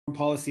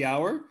Policy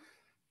Hour,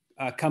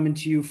 coming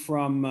to you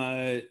from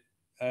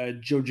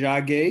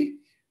Jojage,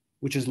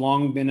 which has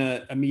long been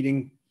a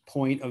meeting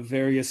point of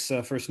various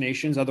First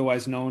Nations,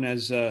 otherwise known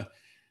as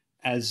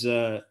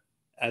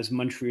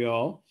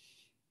Montreal.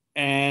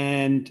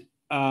 And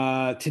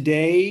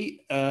today,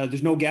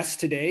 there's no guests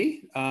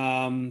today,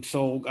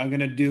 so I'm going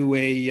to do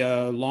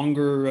a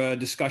longer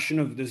discussion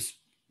of this.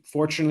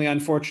 Fortunately,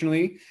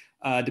 unfortunately,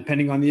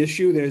 depending on the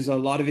issue, there's a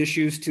lot of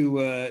issues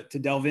to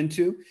delve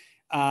into,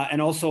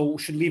 and also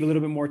should leave a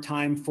little bit more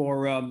time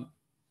for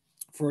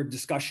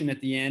discussion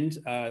at the end,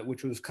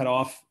 which was cut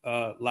off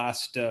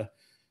last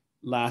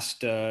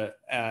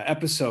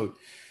episode.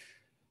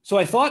 So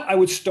I thought I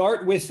would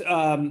start with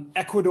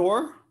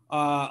Ecuador.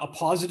 A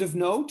positive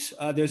note,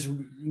 there's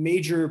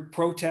major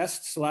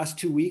protests the last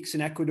 2 weeks in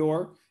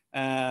Ecuador,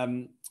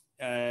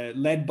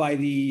 led by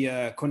the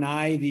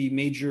CONAI, the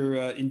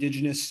major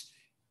indigenous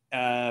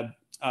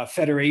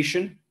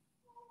federation.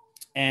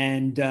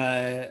 And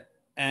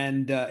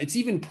it's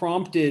even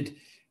prompted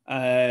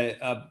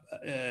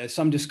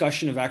some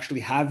discussion of actually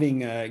having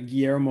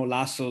Guillermo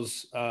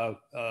Lasso's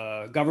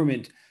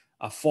government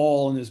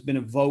fall, and there's been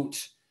a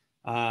vote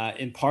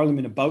in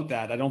Parliament about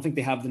that. I don't think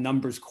they have the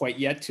numbers quite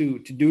yet to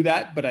do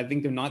that, but I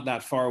think they're not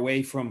that far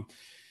away from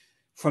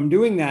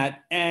doing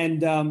that.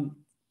 And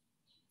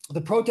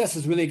the protest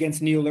is really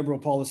against neoliberal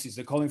policies.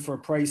 They're calling for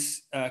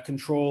price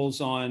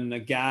controls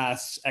on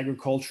gas,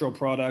 agricultural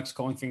products,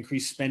 calling for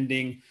increased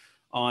spending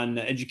on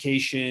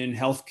education,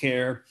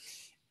 healthcare,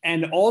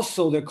 and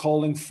also they're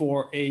calling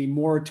for a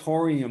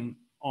moratorium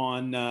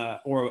on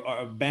or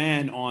a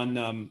ban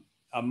on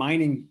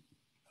mining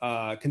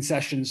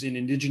concessions in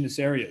indigenous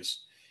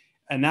areas.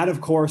 And that,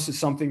 of course, is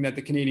something that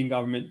the Canadian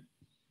government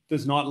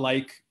does not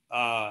like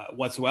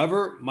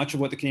whatsoever. Much of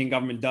what the Canadian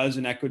government does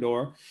in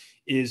Ecuador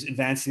is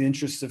advance the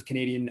interests of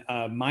Canadian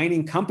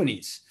mining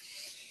companies.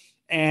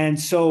 And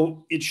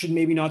so it should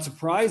maybe not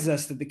surprise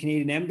us that the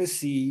Canadian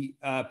Embassy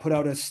put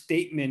out a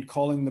statement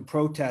calling the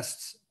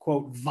protests,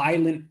 quote,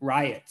 violent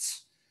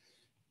riots.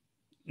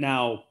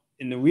 Now,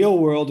 in the real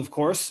world, of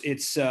course,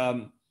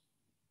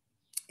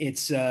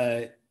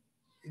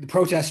 the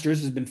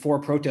protesters, there's been 4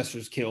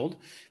 protesters killed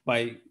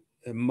by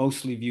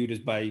mostly viewed as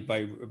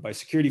by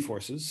security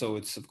forces. So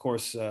it's, of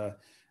course, the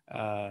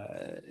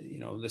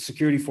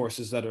security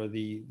forces that are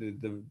the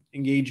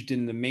engaged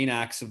in the main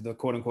acts of the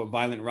quote unquote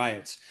violent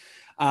riots.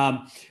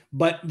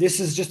 But this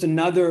is just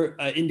another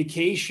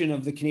indication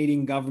of the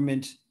Canadian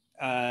government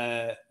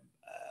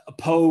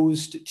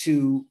opposed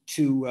to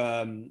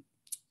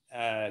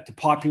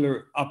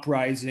popular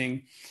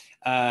uprising.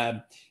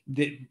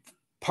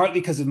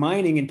 Partly because of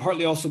mining, and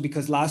partly also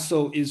because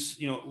Lasso is,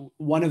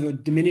 one of a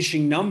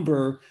diminishing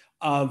number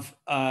of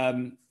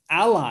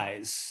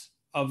allies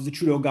of the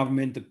Trudeau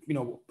government,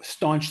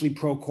 staunchly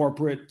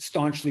pro-corporate,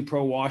 staunchly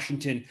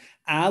pro-Washington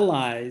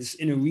allies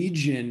in a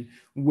region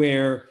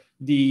where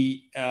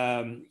the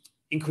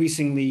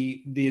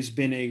increasingly there's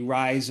been a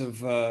rise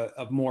of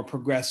more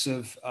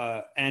progressive,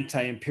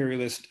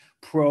 anti-imperialist,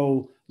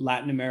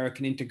 pro-Latin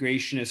American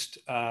integrationist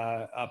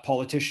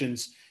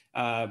politicians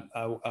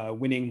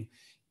winning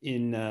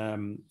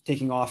in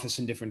taking office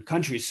in different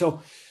countries.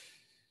 So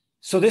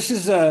this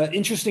is an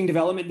interesting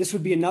development. This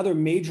would be another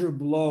major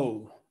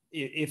blow.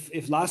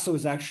 If Lasso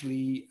is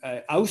actually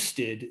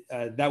ousted,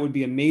 that would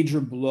be a major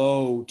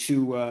blow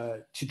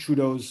to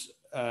Trudeau's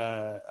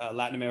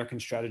Latin American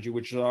strategy,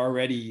 which is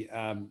already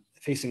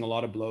facing a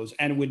lot of blows,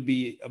 and would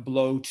be a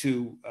blow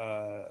to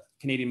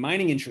Canadian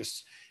mining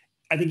interests.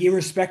 I think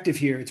irrespective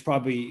here, it's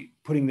probably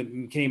putting the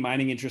Canadian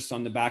mining interests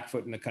on the back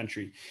foot in the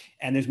country.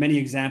 And there's many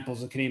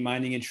examples of Canadian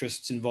mining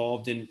interests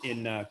involved in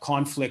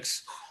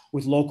conflicts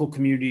with local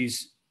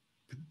communities,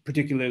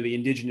 particularly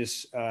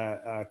indigenous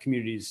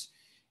communities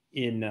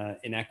in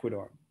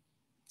Ecuador.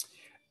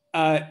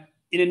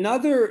 In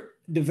another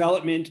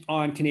development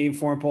on Canadian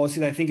foreign policy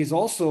that I think is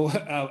also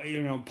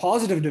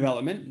positive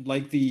development,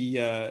 like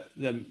the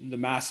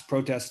mass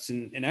protests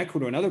in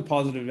Ecuador, another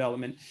positive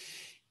development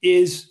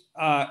is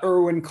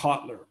Irwin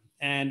Cotler.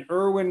 And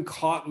Irwin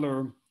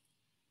Cotler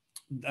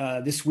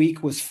this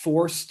week was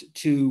forced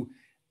to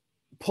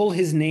pull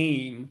his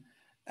name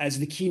as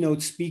the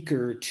keynote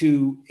speaker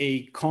to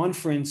a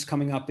conference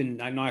coming up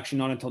not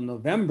until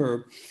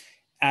November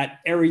at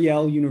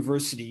Ariel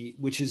University,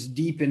 which is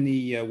deep in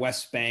the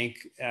West Bank,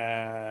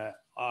 a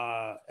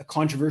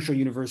controversial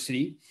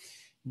university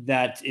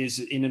that is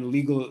in an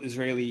illegal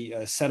Israeli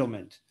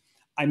settlement.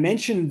 I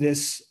mentioned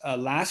this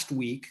last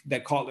week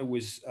that Cotler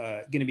was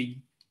going to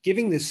be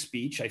giving this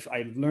speech.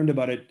 I learned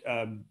about it.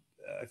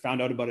 I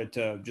found out about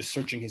it just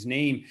searching his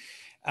name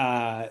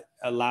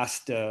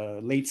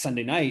late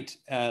Sunday night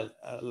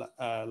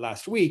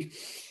last week.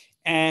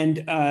 And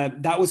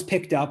that was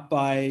picked up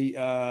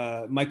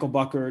by Michael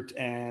Buckert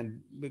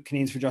and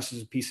Canadians for Justice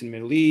and Peace in the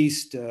Middle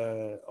East.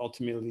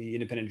 Ultimately,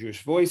 Independent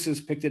Jewish Voices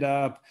picked it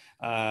up,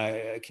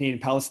 Canadian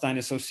Palestine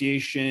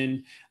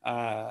Association,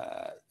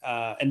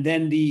 and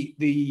then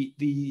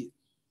the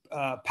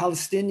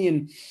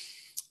Palestinian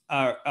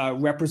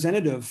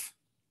representative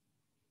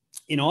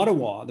in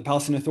Ottawa, the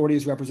Palestinian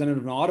Authority's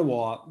representative in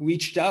Ottawa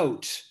reached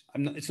out.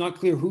 It's not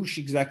clear who she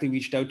exactly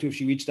reached out to, if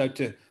she reached out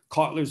to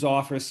Kotler's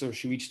office or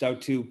she reached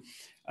out to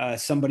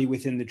somebody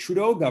within the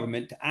Trudeau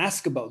government to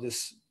ask about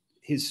this,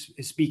 his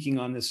speaking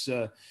on this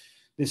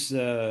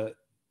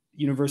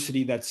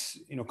university that's,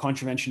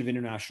 contravention of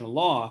international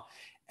law.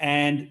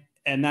 And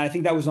I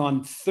think that was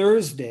on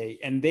Thursday.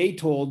 And they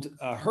told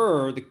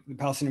her, the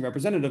Palestinian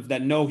representative,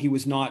 that no, he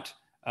was not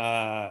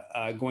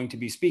going to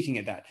be speaking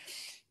at that.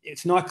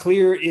 It's not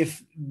clear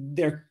if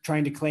they're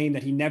trying to claim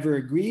that he never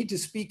agreed to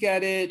speak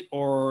at it,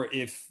 or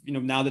if,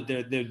 now that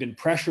there's been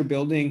pressure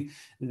building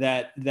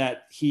that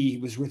he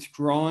was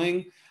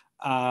withdrawing.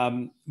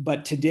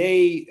 But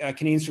today,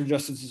 Canadians for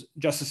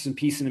Justice and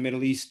Peace in the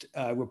Middle East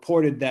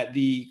reported that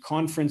the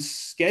conference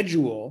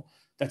schedule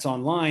that's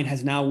online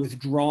has now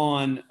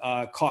withdrawn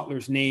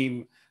Kotler's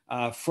name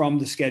from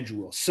the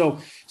schedule. So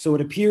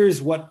it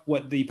appears what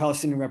the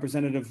Palestinian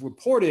representative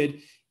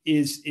reported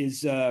is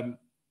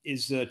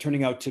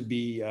turning out to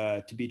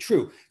be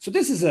true. So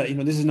this is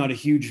this is not a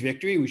huge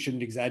victory. We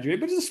shouldn't exaggerate,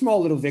 but it's a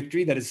small little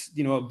victory that is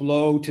a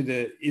blow to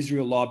the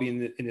Israel lobby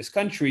in this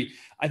country.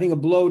 I think a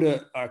blow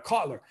to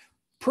Kotler.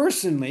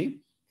 Personally,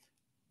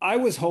 I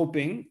was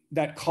hoping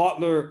that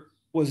Kotler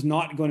was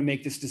not going to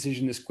make this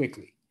decision this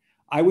quickly.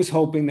 I was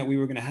hoping that we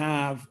were going to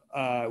have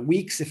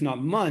weeks, if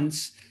not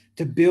months,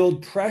 to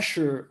build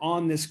pressure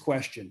on this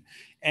question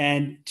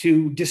and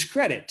to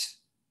discredit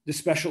the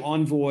special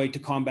envoy to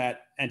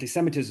combat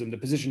anti-Semitism, the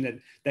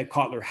position that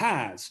Kotler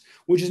has,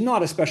 which is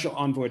not a special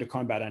envoy to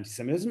combat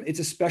anti-Semitism. It's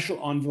a special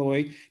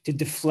envoy to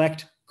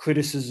deflect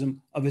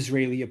criticism of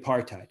Israeli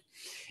apartheid.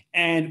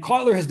 And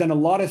Kotler has done a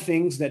lot of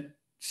things that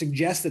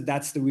suggest that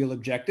that's the real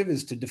objective,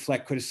 is to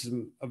deflect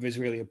criticism of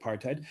Israeli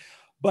apartheid.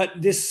 But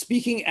this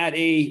speaking at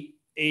a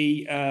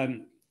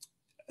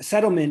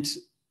settlement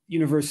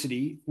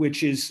university,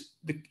 which is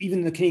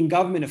even the Canadian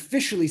government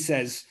officially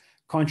says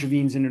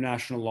contravenes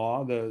international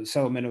law, the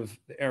settlement of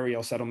the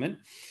Ariel settlement,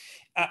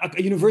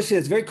 a university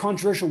that's very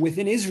controversial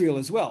within Israel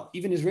as well.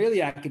 Even Israeli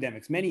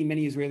academics,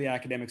 many Israeli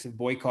academics have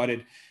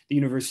boycotted the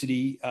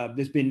university.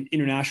 There's been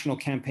international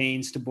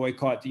campaigns to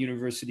boycott the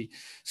university.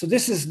 So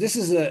this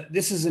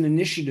is an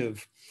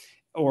initiative,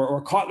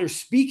 or Kotler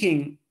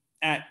speaking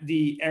at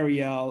the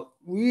Ariel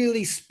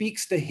really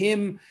speaks to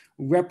him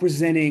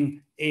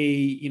representing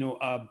a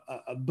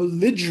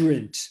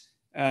belligerent,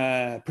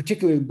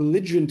 particularly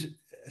belligerent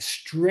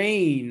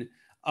strain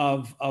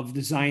of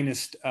the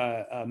Zionist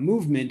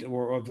movement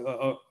or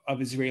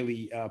of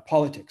Israeli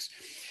politics.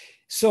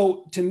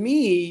 So to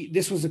me,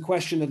 this was a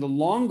question of the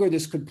longer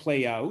this could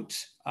play out,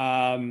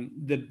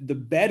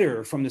 the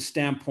better from the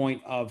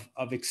standpoint of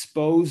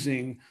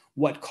exposing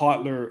what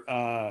Kotler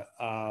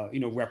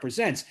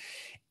represents.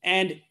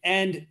 And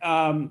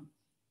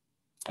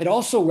it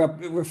also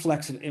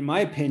reflects, in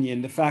my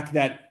opinion, the fact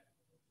that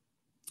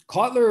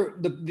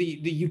Kotler,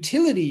 the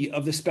utility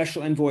of the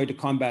special envoy to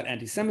combat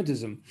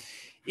anti-Semitism,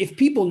 if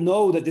people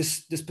know that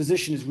this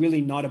position is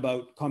really not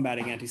about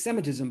combating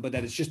anti-Semitism, but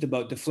that it's just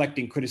about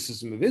deflecting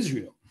criticism of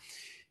Israel,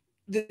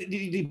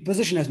 the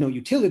position has no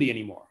utility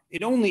anymore.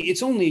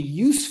 It's only a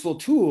useful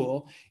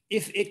tool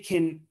if it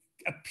can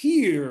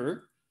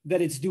appear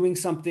that it's doing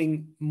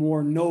something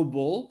more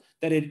noble,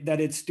 that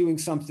it's doing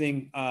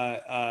something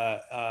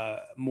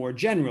more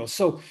general.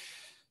 So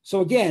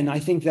again, I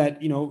think that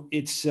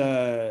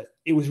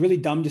it was really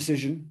dumb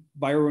decision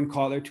by Erwin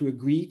Kotler to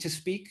agree to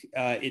speak.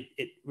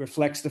 It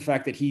reflects the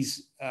fact that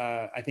he's,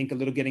 I think,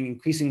 getting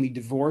increasingly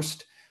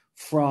divorced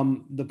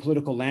from the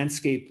political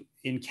landscape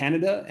in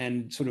Canada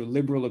and sort of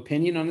liberal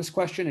opinion on this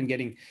question, and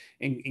getting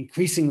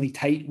increasingly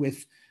tight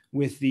with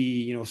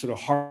the sort of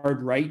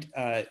hard right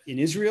in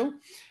Israel.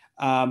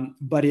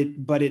 But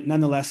it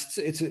nonetheless,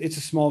 it's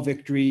a small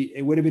victory.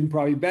 It would have been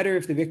probably better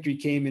if the victory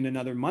came in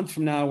another month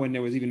from now, when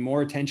there was even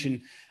more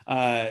attention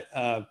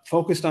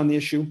focused on the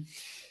issue.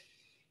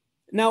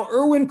 Now,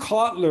 Erwin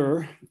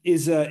Kotler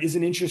is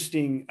an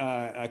interesting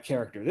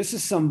character. This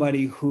is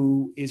somebody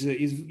who is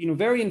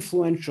very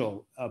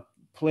influential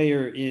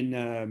player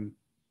in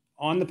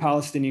on the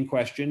Palestinian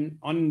question,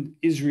 on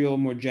Israel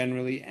more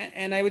generally,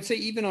 and I would say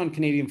even on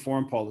Canadian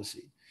foreign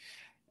policy.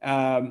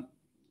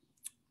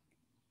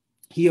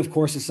 He, of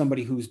course, is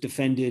somebody who's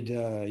defended.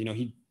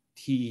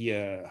 He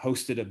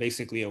hosted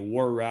basically a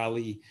war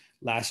rally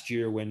last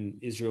year when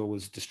Israel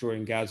was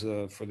destroying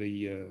Gaza for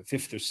the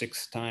fifth or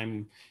sixth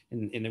time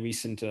in the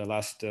recent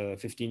last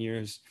 15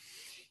 years.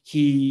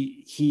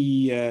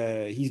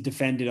 He's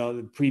defended all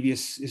the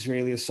previous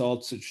Israeli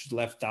assaults, which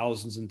left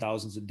thousands and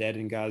thousands of dead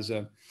in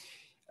Gaza.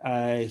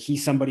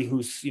 He's somebody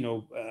who's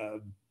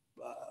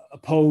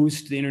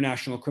opposed the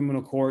International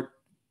Criminal Court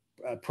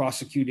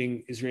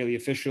prosecuting Israeli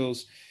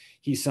officials.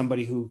 He's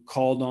somebody who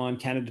called on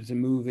Canada to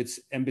move its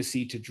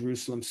embassy to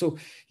Jerusalem. So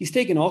he's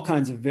taken all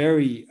kinds of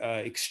very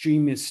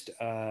extremist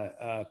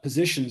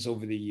positions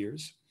over the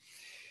years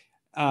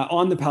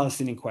on the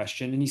Palestinian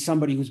question. And he's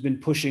somebody who's been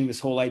pushing this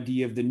whole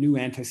idea of the new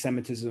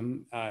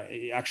anti-Semitism.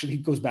 It actually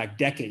goes back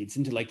decades,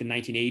 into like the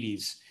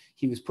 1980s.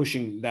 He was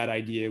pushing that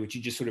idea, which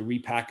he just sort of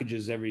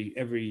repackages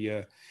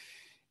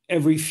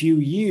every few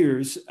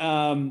years.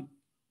 But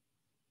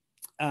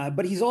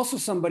he's also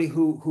somebody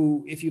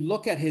who, if you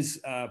look at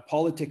his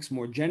politics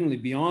more generally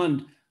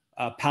beyond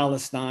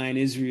Palestine,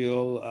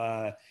 Israel,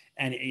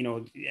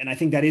 and I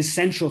think that is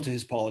central to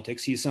his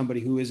politics. He's somebody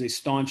who is a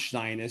staunch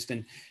Zionist,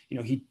 and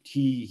he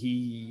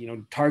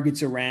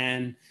targets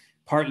Iran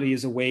partly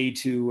as a way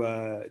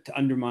to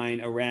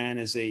undermine Iran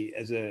as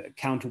a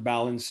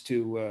counterbalance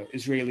to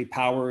Israeli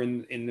power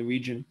in the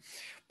region.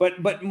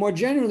 But more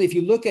generally, if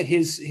you look at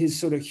his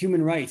sort of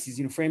human rights,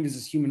 he's framed as a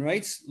human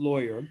rights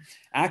lawyer,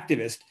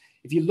 activist.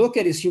 If you look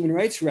at his human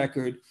rights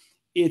record,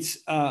 it's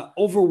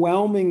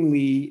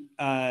overwhelmingly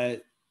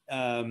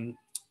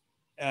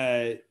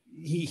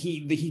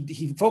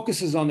he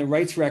focuses on the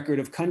rights record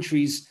of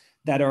countries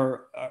that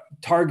are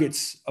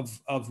targets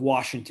of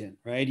Washington,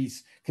 right?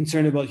 He's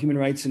concerned about human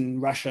rights in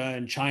Russia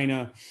and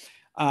China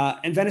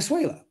and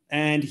Venezuela,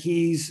 and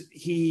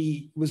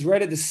he was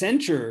right at the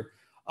center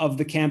of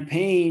the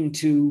campaign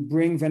to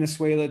bring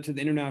Venezuela to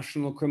the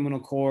International Criminal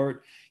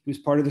Court. He was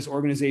part of this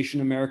organization,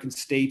 American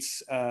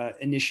States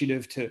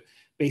Initiative, to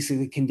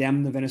basically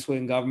condemn the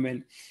Venezuelan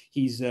government.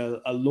 He's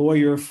a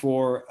lawyer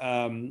for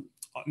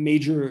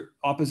major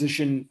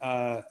opposition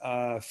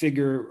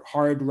figure,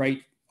 hard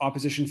right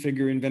opposition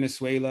figure in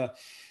Venezuela.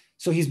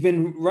 So he's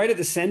been right at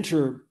the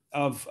center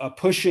of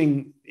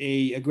pushing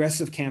an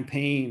aggressive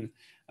campaign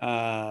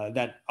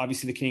that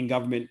obviously the Canadian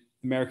government,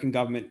 American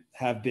government,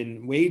 have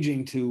been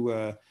waging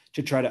to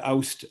try to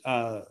oust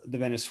the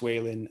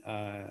Venezuelan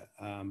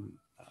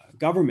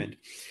government.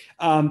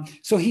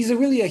 So he's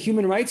really a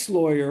human rights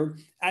lawyer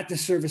at the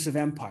service of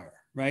empire,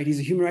 right? He's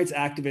a human rights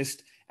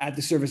activist at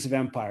the service of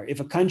empire. If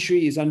a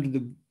country is under the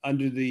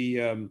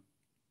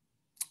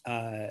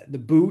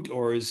boot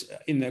or is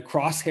in the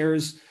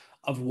crosshairs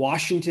of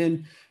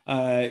Washington,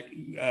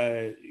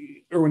 Erwin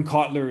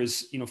Kotler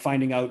is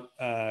finding out,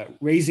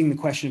 raising the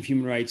question of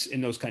human rights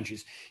in those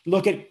countries.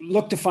 Look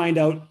to find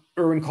out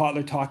Erwin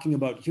Kotler talking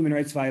about human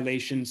rights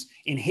violations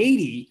in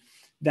Haiti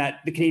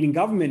that the Canadian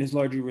government is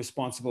largely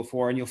responsible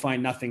for, and you'll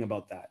find nothing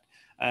about that.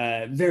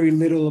 Very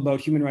little about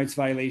human rights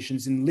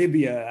violations in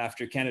Libya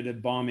after Canada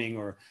bombing,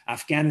 or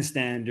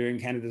Afghanistan during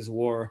Canada's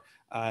war,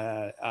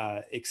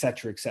 et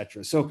cetera, et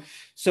cetera. So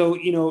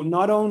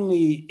not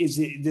only is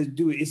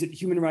it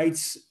human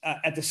rights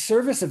at the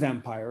service of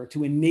empire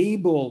to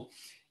enable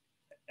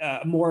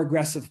more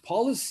aggressive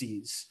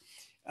policies,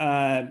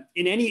 in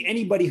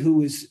anybody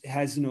who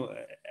has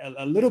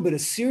a little bit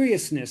of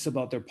seriousness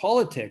about their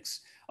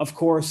politics. Of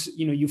course,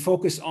 you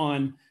focus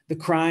on the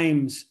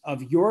crimes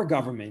of your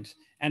government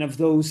and of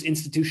those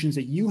institutions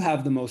that you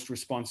have the most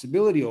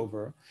responsibility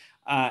over.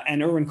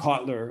 And Erwin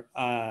Kotler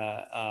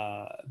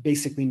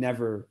basically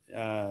never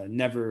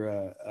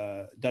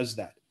does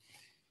that.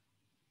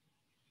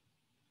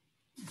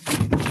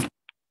 Do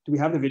we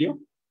have the video?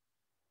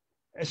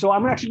 So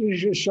I'm actually going to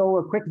just show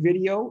a quick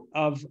video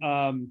of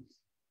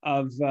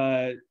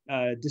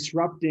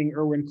disrupting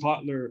Erwin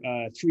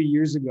Kotler 3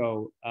 years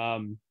ago.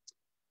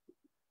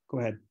 Go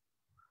ahead.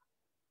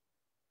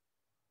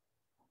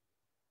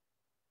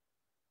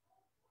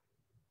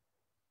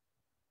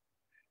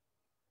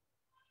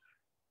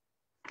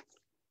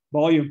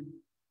 Volume.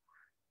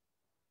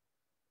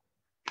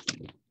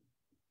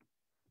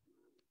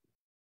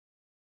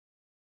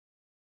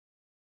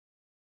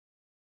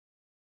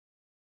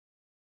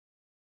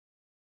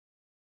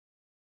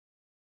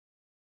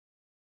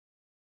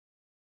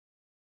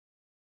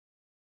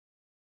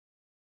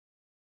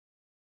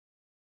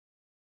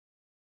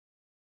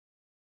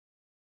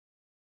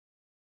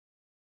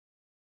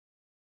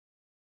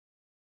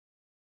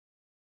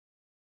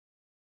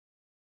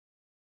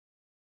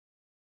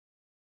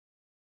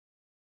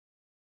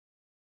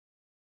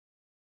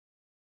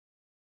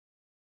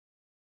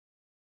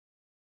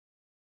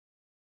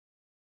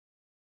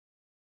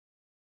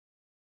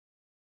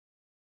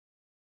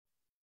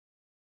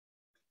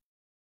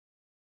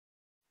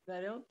 I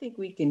don't think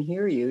we can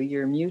hear you.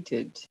 You're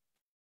muted.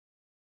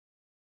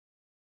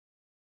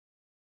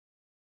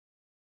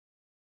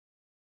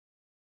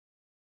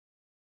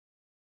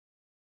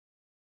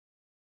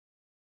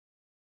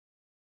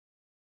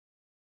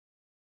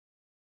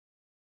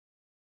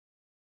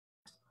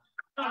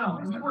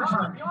 No, beyond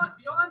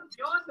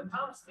the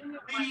Palestinian,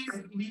 please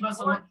leave us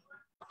alone.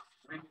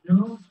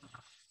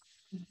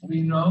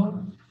 We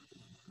know,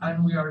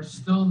 and we are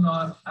still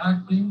not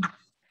acting.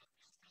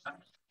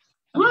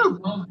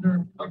 Woo!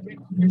 I'm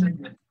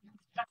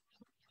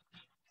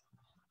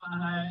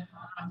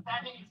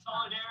standing in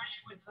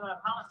solidarity with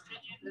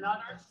Palestinians and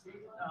others.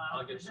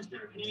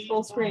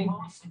 Full screen.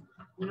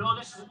 We know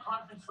this is a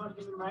conference on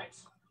human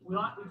rights. We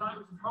thought it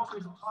was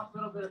appropriate to talk a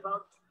little bit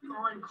about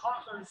Erwin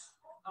Kotler's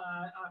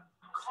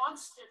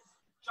constant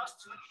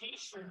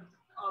justification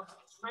of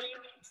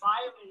Israeli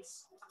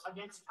violence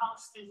against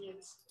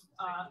Palestinians,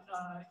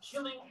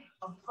 killing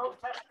of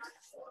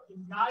protesters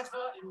in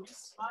Gaza in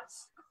recent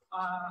months.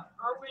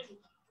 Erwin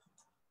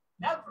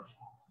never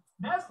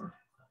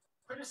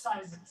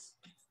criticizes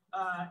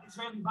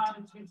Israeli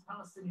violence against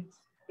Palestinians.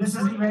 This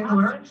is Yves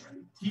Engler.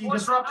 He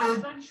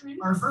disrupted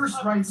our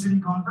first Right City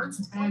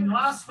conference, and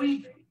last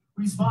week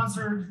we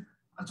sponsored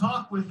a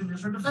talk with the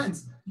Minister of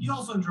Defense. You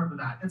also interpreted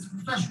that. It's a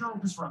professional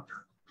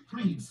disruptor.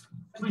 Please,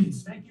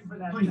 please. Thank you for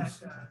that.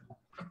 Please.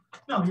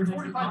 No, you're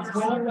 45 years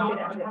old.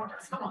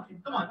 Come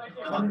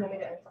on.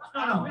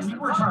 No, you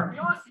work hard.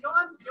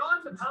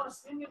 Beyond the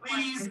Palestinian.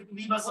 Please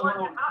leave us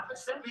alone.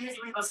 Please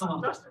leave us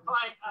alone.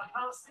 Justify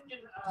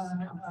Palestinian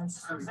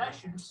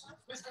dispossession.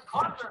 Mr.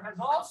 Kotler has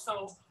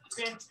also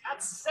been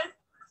at center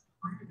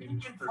in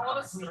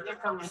policy an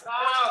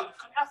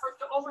effort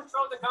to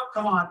overthrow the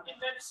government in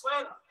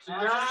Venezuela.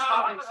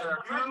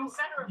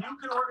 You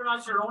can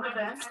organize your own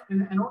event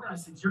and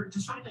organize things. You're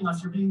disrupting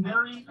us. You're being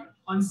very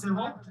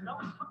uncivil.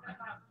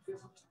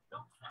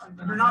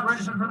 You're not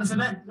registered for this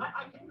event.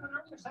 I gave you an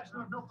earlier session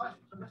with no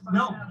questions.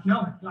 No,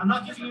 I'm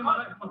not giving you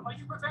my. Are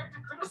you prepared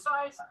to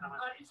criticize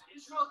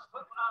Israel's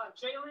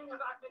jailing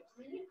of active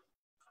community?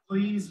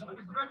 Please. Are you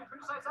prepared to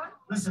criticize that?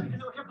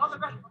 Listen.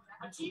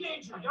 A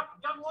teenager,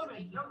 young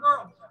woman, young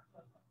girl.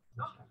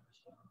 No.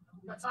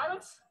 You got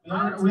silence?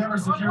 We have our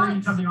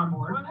security coming on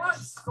board. Going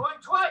once, going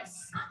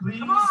twice. Please.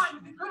 Come on,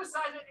 you can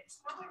criticize it.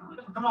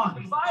 Come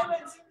on.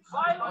 Violence.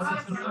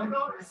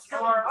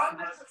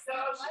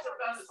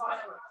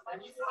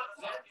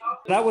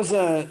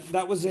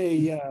 That was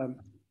a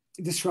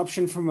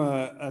disruption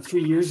from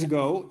 3 years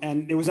ago,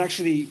 and it was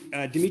actually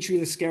Dimitri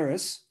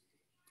Lascaris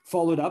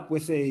followed up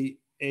with a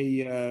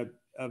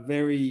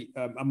very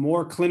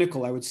more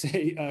clinical, I would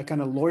say,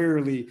 kind of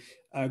lawyerly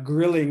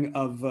grilling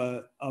of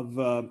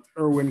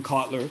Erwin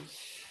Kotler.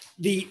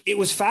 It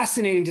was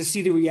fascinating to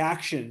see the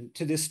reaction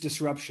to this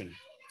disruption.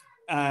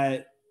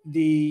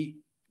 The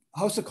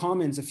House of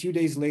Commons a few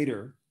days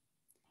later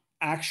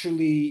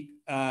actually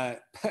had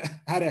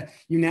a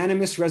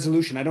unanimous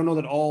resolution. I don't know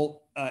that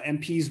all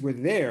MPs were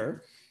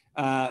there,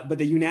 but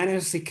they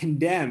unanimously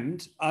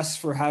condemned us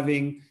for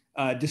having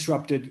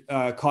disrupted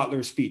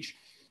Kotler's speech.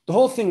 The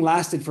whole thing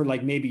lasted for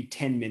like maybe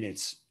 10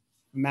 minutes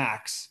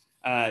max.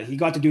 He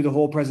got to do the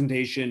whole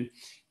presentation.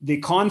 The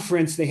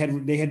conference, they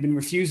had been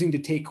refusing to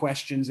take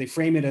questions. They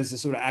frame it as a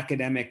sort of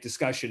academic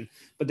discussion,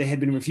 but they had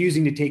been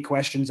refusing to take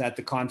questions at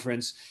the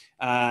conference.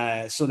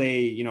 So they,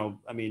 you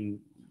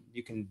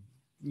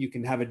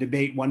can have a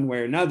debate one way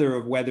or another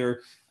of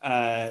whether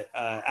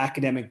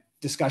academic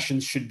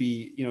discussions should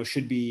be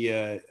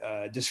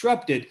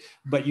disrupted.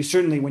 But you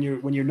certainly,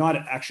 when you're not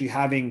actually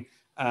having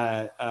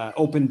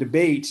open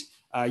debate,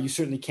 you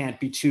certainly can't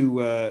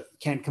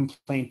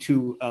complain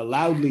too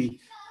loudly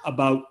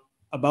about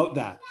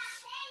that.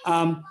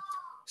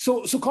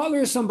 So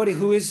Kotler is somebody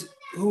who is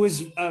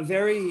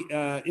very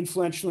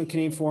influential in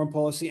Canadian foreign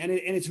policy, and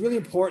it's really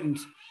important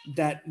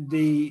that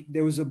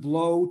there was a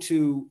blow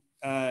to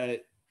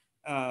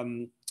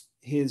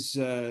his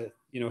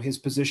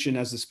position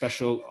as a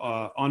special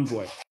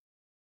envoy.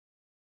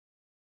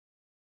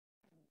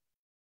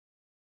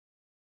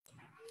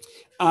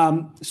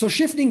 So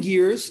shifting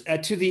gears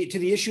to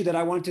the issue that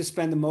I wanted to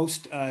spend the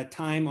most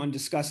time on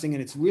discussing,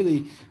 and it's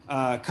really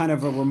kind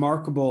of a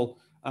remarkable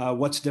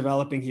what's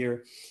developing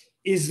here,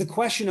 is the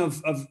question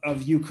of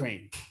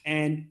Ukraine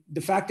and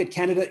the fact that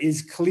Canada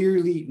is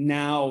clearly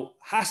now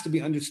has to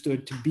be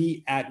understood to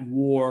be at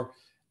war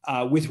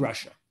with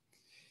Russia.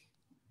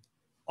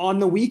 On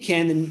the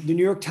weekend, the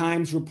New York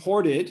Times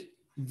reported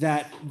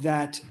that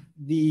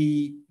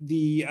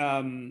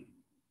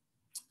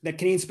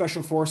Canadian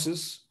Special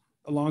Forces,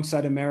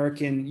 alongside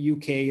American,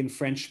 UK, and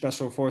French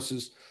special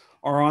forces,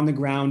 are on the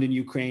ground in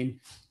Ukraine,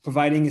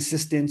 providing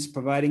assistance,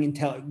 gathering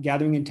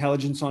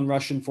intelligence on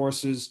Russian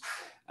forces,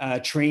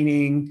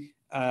 training,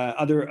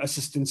 other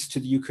assistance to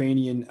the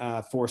Ukrainian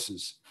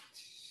forces.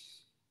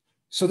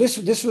 So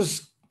this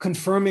was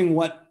confirming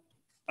what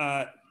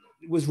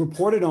was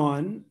reported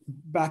on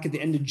back at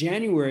the end of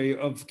January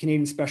of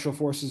Canadian special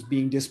forces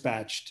being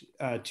dispatched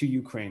to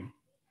Ukraine,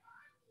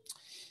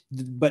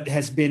 but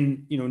has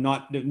been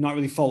not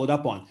really followed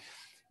up on.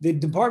 The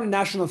Department of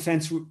National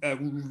Defense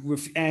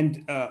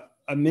and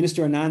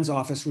Minister Anand's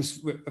office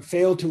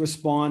failed to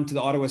respond to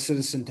the Ottawa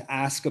Citizen to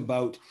ask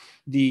about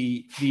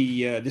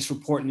this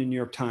report in the New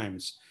York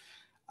Times,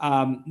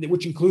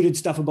 which included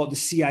stuff about the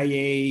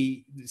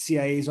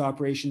CIA's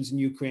operations in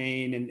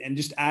Ukraine, and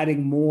just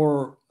adding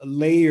more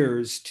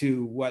layers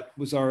to what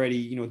was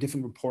already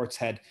different reports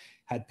had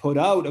put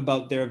out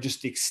about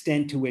just the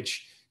extent to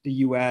which the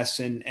U.S.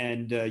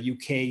 and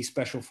UK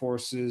special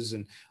forces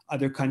and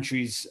other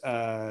countries'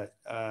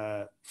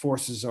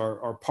 forces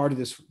are part of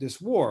this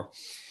war.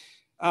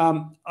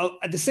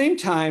 At the same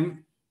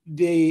time,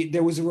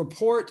 there was a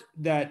report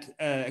that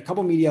a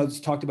couple of media outlets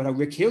talked about how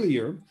Rick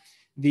Hillier,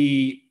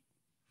 the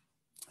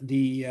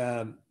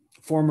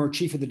former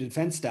chief of the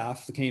defense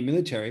staff, the Canadian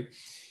military,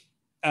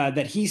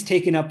 that he's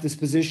taken up this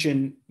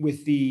position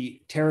with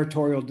the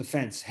territorial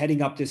defense,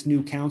 heading up this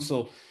new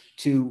council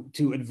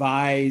to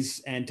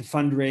advise and to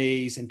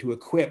fundraise and to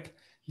equip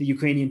the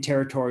Ukrainian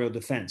territorial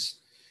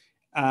defense.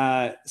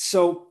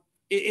 So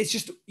it's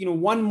just,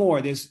 one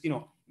more. There's,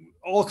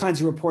 all kinds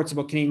of reports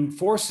about Canadian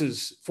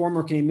forces,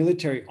 former Canadian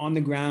military on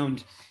the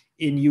ground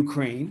in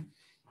Ukraine.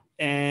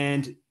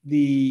 And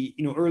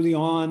early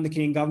on, the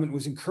Canadian government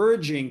was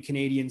encouraging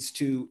Canadians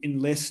to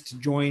enlist, to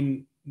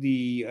join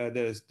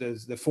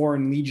the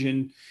Foreign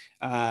Legion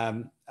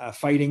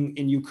fighting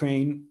in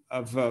Ukraine,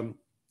 of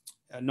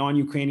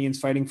non-Ukrainians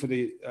fighting for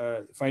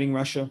fighting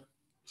Russia.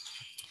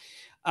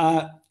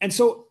 And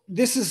so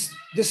this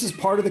is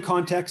part of the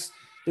context.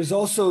 There's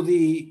also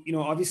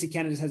obviously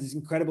Canada has these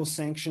incredible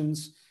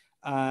sanctions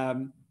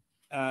on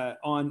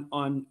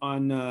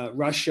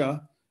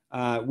Russia,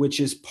 which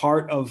is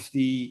part of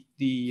the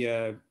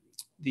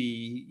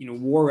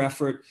war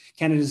effort.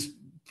 Canada's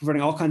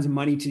providing all kinds of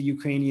money to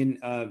Ukrainian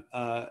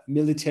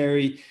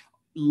military,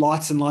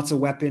 lots and lots of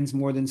weapons.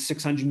 More than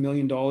 $600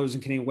 million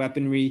in Canadian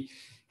weaponry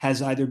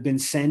has either been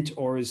sent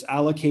or is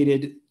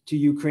allocated to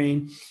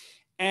Ukraine.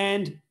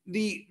 And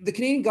the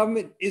Canadian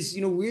government is,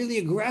 really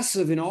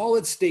aggressive in all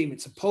its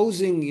statements,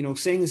 opposing,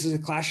 saying this is a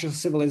clash of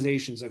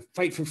civilizations, a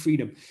fight for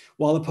freedom,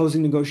 while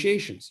opposing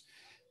negotiations.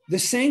 The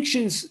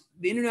sanctions,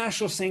 the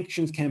international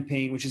sanctions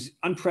campaign, which is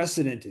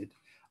unprecedented,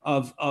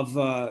 of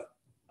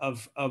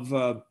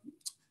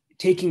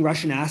taking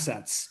Russian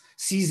assets,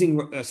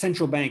 seizing a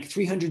central bank,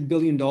 $300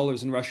 billion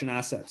in Russian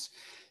assets.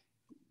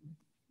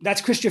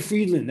 That's Chrystia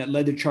Freeland that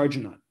led the charge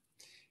on that.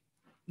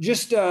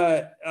 Just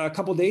a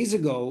couple of days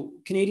ago,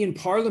 Canadian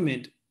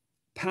Parliament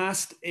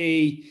passed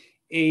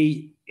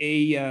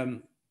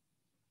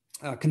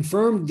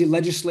confirmed the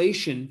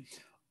legislation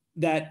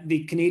that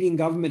the Canadian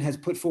government has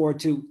put forward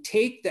to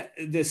take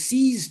the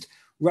seized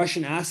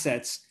Russian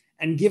assets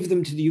and give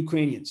them to the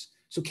Ukrainians.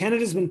 So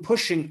Canada's been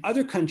pushing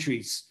other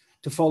countries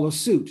to follow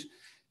suit.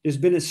 There's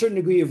been a certain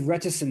degree of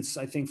reticence,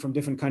 I think, from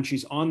different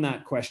countries on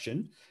that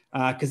question,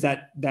 because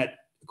that,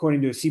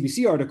 according to a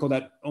CBC article,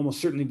 that almost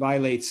certainly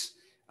violates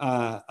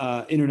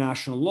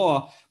international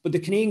law. But the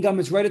Canadian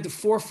government's right at the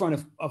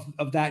forefront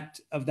of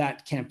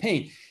that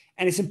campaign.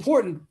 And it's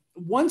important,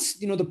 once,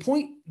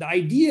 the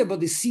idea about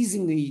the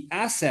seizing the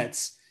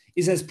assets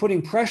is as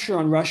putting pressure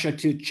on Russia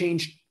to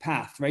change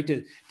path, right,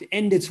 to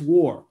end its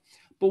war.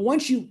 But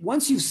once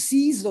you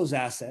seize those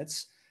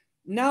assets,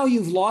 now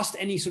you've lost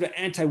any sort of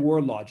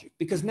anti-war logic,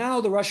 because now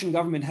the Russian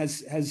government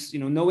has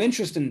no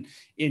interest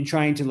in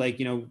trying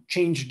to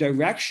change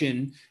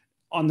direction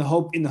in the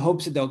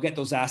hopes that they'll get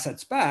those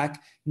assets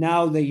back.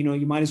 Now that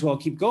you might as well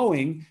keep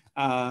going.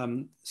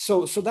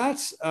 So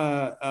that's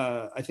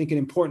I think an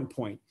important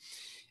point.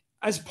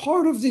 As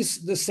part of the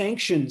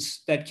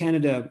sanctions that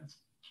Canada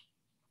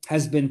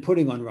has been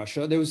putting on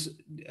Russia, there was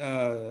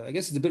I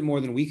guess it's a bit more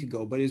than a week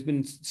ago, but there's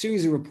been a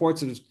series of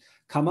reports that have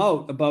come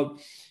out about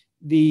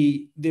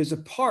there's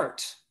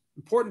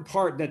important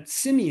part that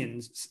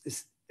Siemens,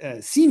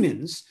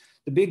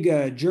 the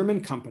big German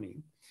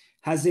company,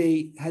 has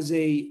a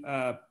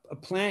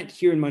plant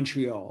here in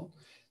Montreal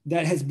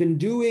that has been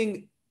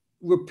doing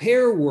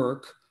repair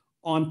work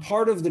on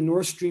part of the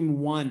Nord Stream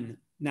 1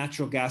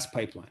 natural gas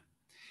pipeline.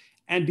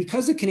 And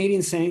because of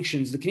Canadian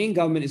sanctions, the Canadian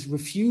government is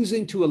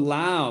refusing to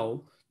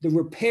allow the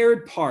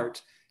repaired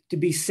part to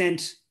be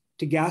sent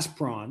to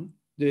Gazprom,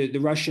 the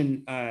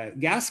Russian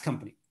gas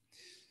company.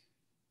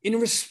 In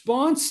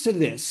response to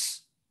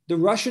this, the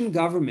Russian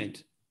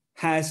government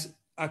has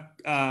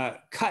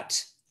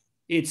cut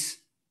its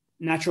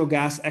natural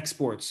gas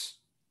exports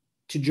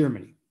to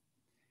Germany.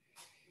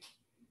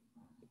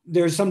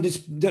 There's some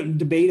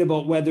debate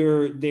about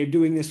whether they're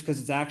doing this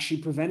because it's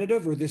actually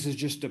preventative or this is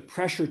just a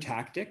pressure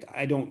tactic.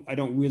 I don't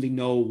really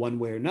know one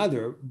way or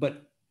another,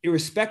 but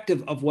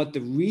irrespective of what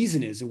the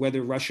reason is, or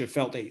whether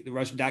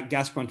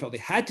Gazprom felt they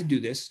had to do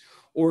this,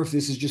 or if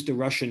this is just a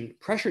Russian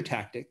pressure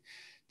tactic,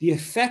 the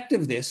effect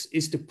of this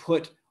is to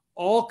cause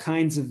all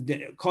kinds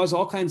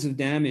of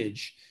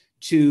damage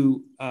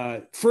to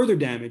further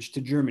damage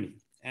to Germany,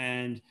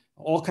 and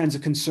all kinds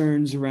of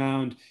concerns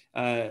around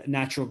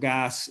natural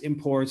gas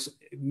imports,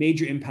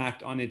 major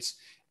impact on its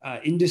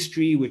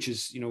industry, which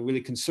is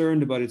really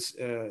concerned about its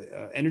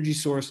energy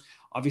source.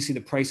 Obviously,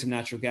 the price of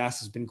natural gas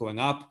has been going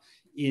up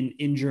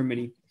in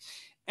Germany,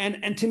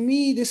 and to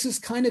me, this is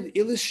kind of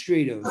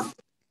illustrative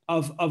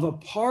of a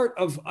part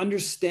of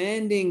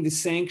understanding the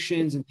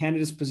sanctions and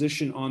Canada's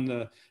position on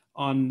the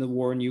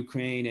war in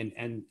Ukraine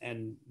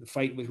and the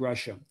fight with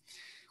Russia,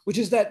 which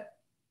is that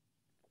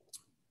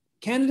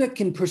Canada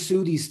can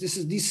pursue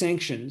these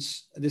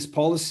sanctions, this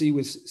policy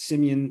with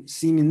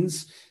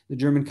Siemens, the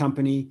German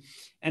company,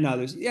 and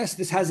others. Yes,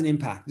 this has an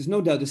impact. There's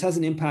no doubt this has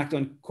an impact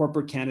on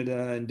corporate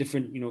Canada and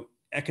different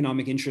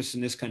economic interests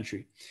in this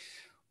country.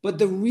 But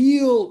the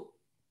real,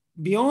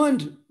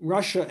 beyond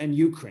Russia and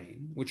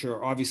Ukraine, which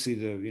are obviously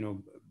the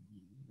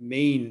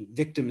main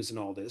victims in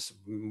all this,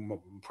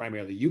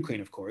 primarily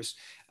Ukraine, of course,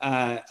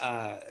 but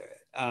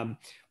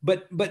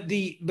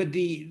the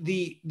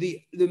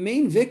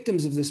main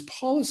victims of this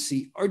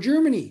policy are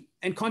Germany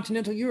and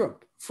continental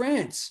Europe,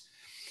 France,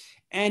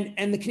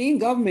 and the Canadian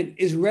government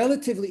is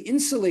relatively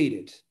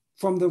insulated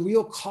from the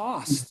real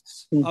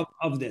costs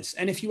of this.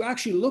 And if you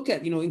actually look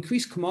at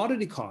increased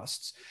commodity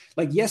costs,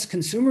 like yes,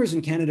 consumers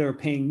in Canada are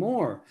paying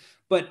more,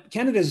 but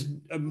Canada's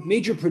a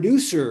major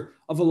producer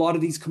of a lot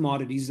of these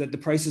commodities that the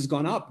price has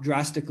gone up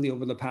drastically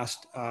over the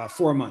past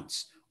 4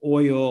 months: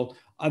 oil,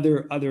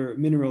 other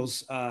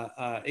minerals,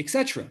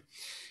 etc.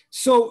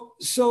 So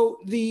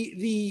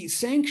the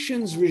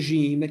sanctions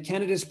regime that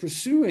Canada is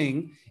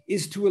pursuing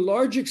is, to a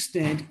large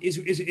extent,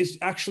 is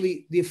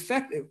actually the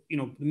effect.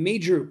 The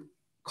major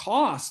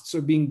costs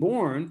are being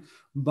borne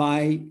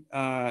by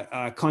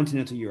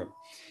continental Europe.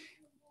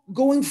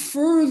 Going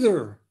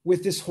further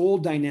with this whole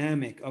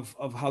dynamic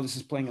of how this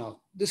is playing out,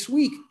 this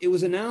week it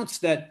was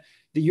announced that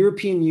the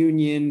European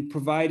Union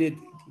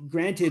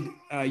granted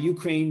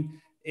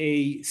Ukraine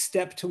a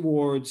step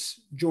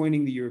towards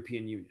joining the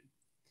European Union.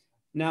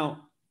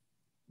 Now,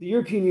 the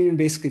European Union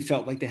basically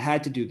felt like they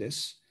had to do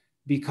this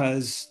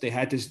because they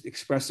had to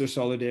express their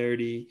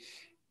solidarity.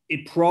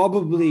 It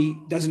probably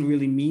doesn't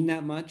really mean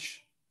that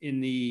much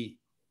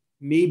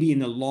maybe in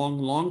the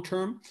long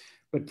term,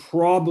 but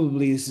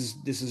probably it's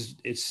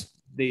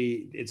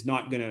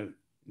not going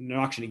to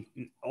actually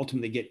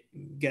ultimately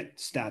get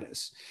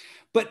status.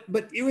 But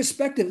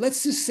irrespective,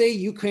 let's just say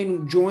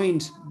Ukraine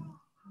joined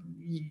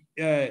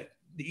the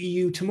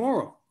EU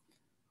tomorrow.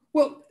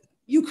 Well,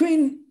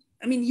 Ukraine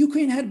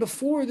had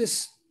before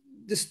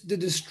the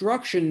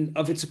destruction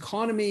of its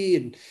economy,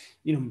 and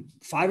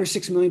 5 or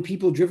 6 million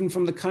people driven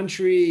from the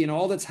country, and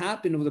all that's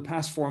happened over the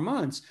past 4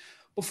 months.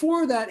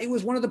 Before that, it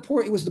was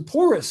the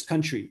poorest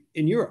country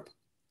in Europe,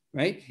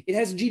 right? It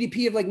has a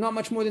GDP of like not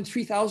much more than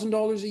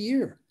 $3,000 a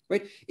year,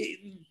 right?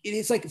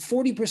 It's like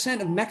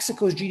 40% of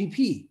Mexico's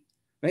GDP,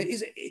 right?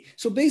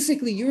 So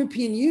basically,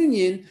 European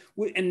Union,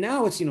 and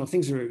now it's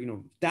things are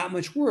that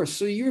much worse.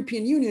 So the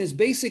European Union is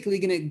basically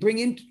going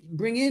to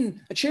bring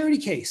in a charity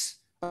case,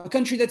 a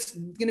country that's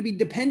going to be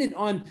dependent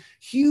on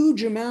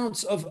huge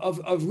amounts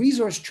of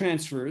resource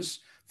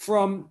transfers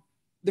from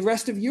the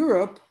rest of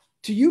Europe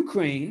to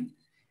Ukraine.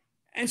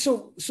 And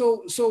so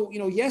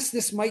yes,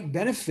 this might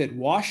benefit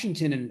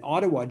Washington and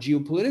Ottawa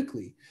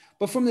geopolitically,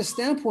 but from the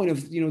standpoint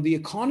of the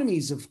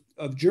economies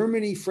of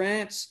Germany,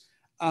 France,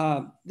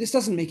 this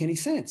doesn't make any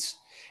sense.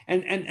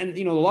 And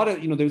a lot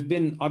of there's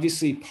been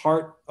obviously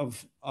part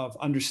of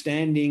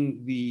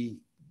understanding the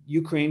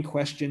Ukraine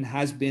question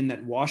has been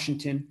that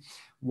Washington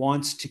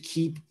wants to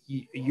keep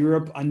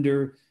Europe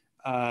under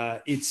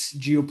its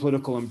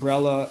geopolitical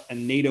umbrella,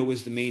 and NATO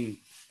is the main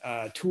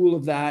tool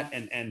of that.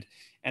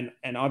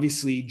 And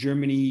obviously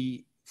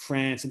Germany,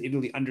 France, and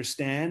Italy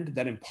understand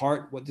that in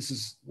part what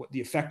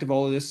the effect of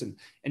all of this and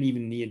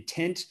even the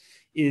intent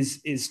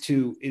is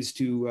to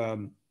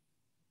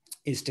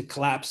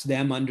collapse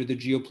them under the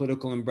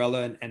geopolitical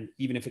umbrella, and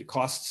even if it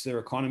costs their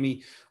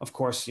economy. Of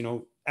course,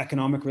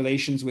 economic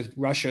relations with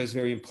Russia is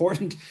very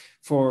important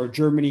for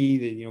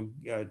Germany,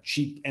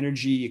 cheap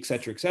energy, et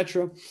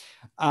cetera,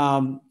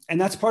 and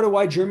that's part of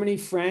why Germany,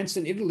 France,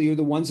 and Italy are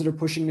the ones that are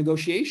pushing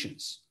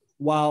negotiations,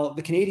 while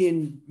the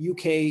Canadian,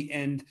 UK,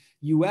 and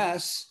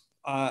US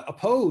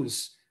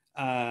oppose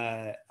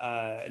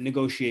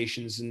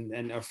negotiations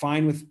and are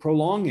fine with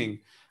prolonging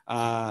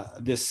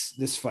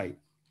this fight.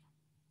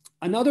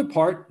 Another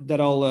part that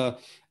of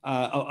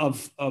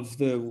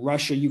the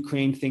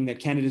Russia-Ukraine thing that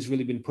Canada's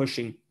really been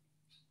pushing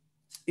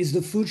is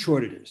the food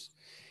shortages,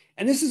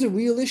 and this is a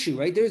real issue,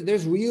 right?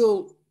 There's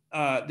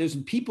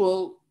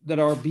people that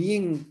are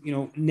being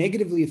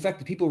negatively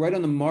affected, people right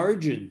on the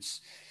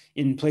margins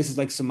in places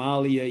like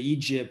Somalia,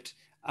 Egypt,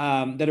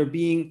 that are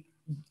being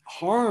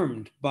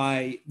harmed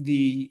by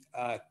the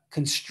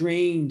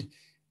constrained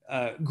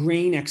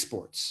grain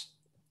exports,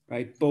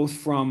 right? Both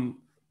from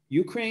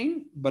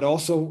Ukraine, but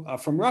also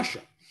from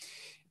Russia.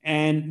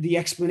 And the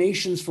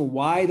explanations for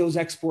why those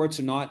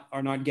exports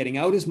are not getting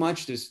out as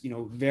much, there's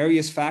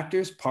various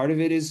factors. Part of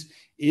it is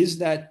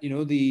that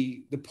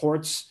the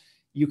ports,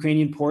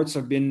 Ukrainian ports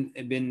have been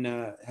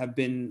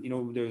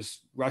there's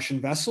Russian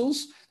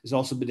vessels.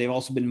 They've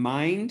also been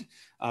mined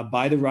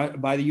by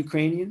the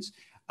Ukrainians.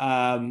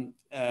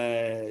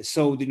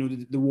 So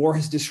the war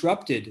has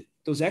disrupted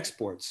those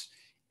exports,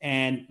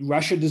 and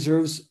Russia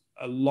deserves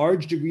a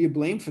large degree of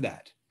blame for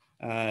that.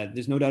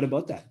 There's no doubt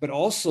about that. But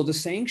also the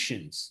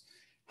sanctions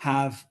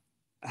have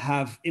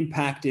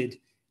impacted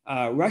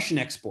Russian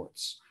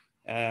exports.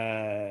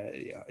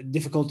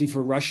 Difficulty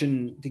for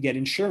Russian to get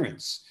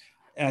insurance.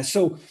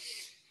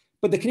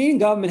 But the Canadian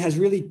government has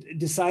really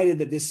decided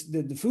that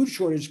the food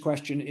shortage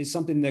question is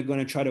something they're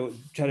going to try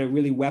to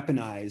really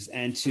weaponize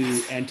and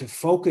to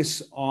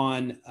focus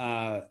on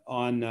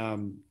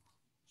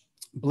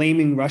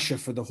blaming Russia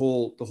for the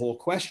whole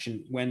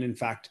question, when in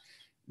fact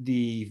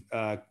the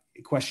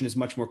question is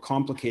much more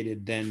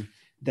complicated than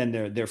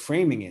they're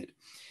framing it.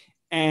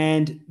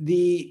 And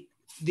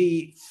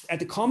at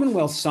the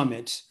Commonwealth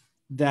Summit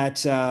that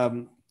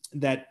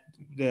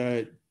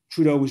the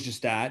Trudeau was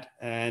just at,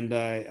 and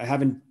I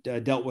haven't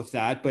dealt with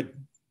that, but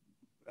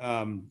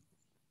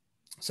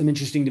some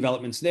interesting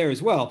developments there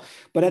as well.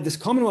 But at this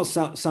Commonwealth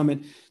Summit,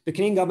 the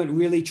Canadian government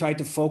really tried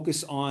to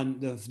focus on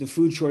the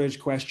food shortage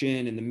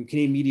question, and the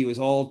Canadian media was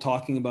all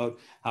talking about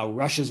how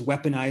Russia's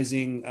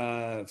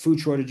weaponizing food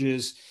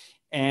shortages,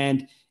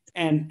 and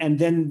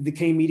then the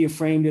Canadian media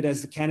framed it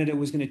as Canada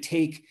was going to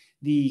take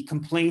the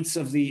complaints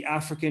of the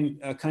African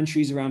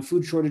countries around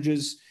food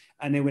shortages,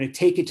 and they were going to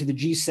take it to the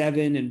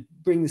G7 and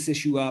bring this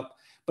issue up.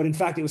 But in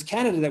fact, it was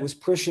Canada that was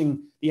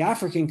pushing the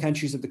African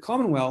countries of the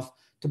Commonwealth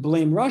to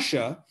blame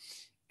Russia,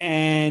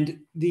 and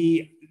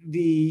the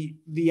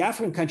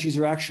African countries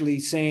are actually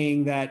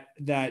saying that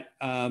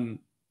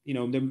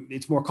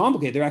it's more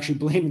complicated. They're actually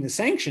blaming the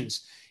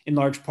sanctions in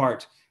large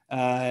part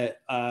on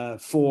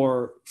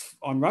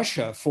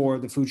Russia for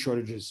the food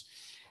shortages.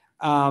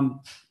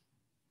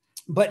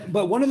 But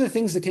one of the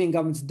things the Canadian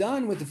government's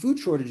done with the food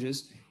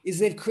shortages is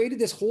they've created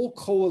this whole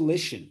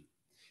coalition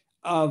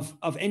of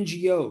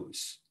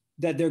NGOs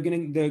that they're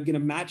gonna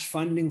match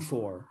funding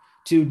for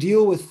to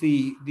deal with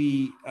the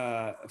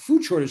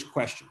food shortage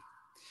question.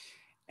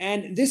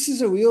 And this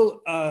is a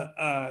real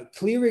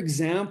clear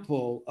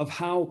example of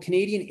how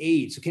Canadian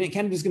aid, so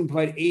Canada is going to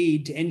provide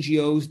aid to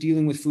NGOs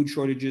dealing with food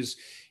shortages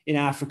in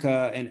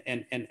Africa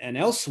and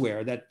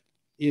elsewhere that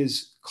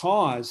is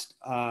caused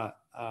by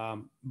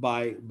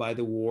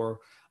the war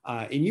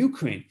in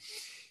Ukraine.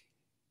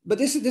 But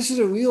this is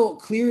a real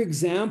clear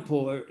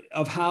example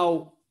of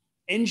how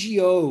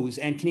NGOs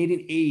and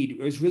Canadian aid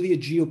is really a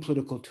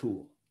geopolitical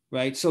tool,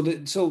 right? So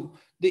the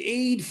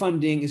aid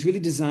funding is really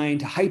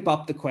designed to hype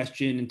up the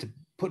question and to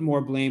put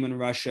more blame on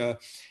Russia,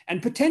 and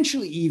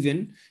potentially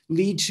even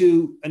lead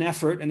to an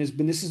effort, and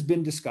this has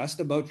been discussed,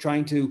 about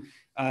trying to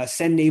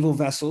send naval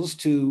vessels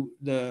to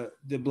the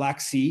Black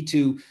Sea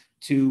to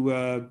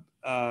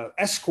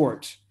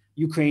escort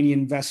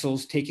Ukrainian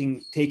vessels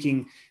taking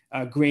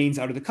grains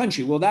out of the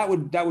country. Well, that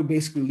would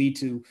basically lead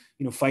to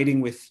fighting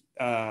with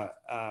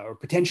or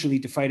potentially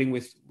to fighting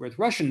with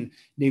Russian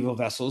naval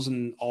vessels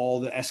and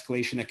all the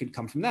escalation that could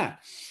come from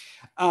that.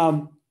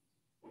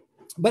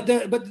 But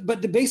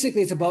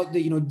basically it's about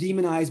the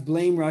demonize,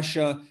 blame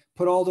Russia,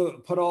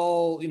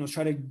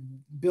 try to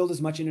build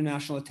as much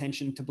international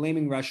attention to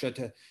blaming Russia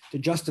to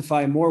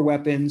justify more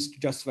weapons, to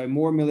justify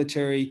more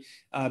military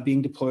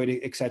being deployed,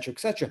 et cetera, et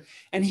cetera.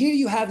 And here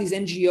you have these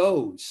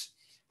NGOs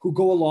who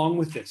go along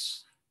with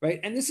this,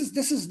 right? And this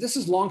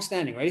is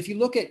longstanding, right? If you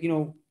look at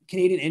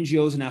Canadian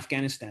NGOs in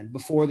Afghanistan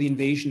before the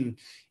invasion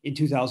in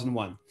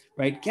 2001,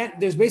 right?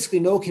 There's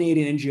basically no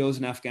Canadian NGOs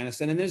in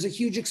Afghanistan, and there's a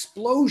huge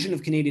explosion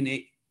of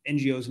Canadian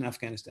NGOs in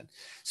Afghanistan.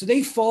 So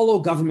they follow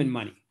government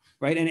money,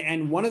 right?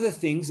 And one of the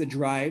things that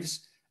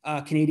drives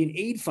Canadian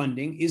aid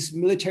funding is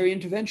military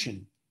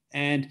intervention.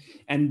 And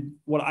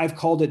what I've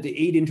called it the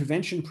aid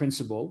intervention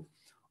principle,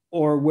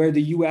 or where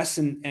the US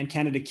and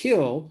Canada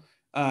kill,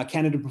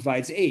 Canada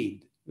provides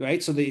aid,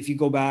 right? So that if you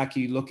go back,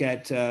 you look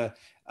at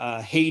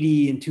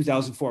Haiti in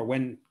 2004,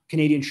 when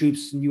Canadian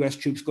troops and US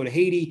troops go to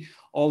Haiti,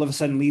 all of a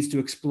sudden leads to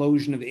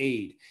explosion of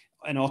aid.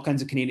 And all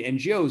kinds of Canadian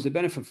NGOs that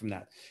benefit from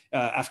that.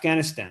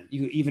 Afghanistan,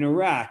 even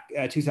Iraq,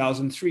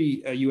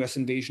 2003 US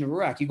invasion of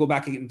Iraq. You go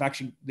back, in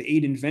fact, the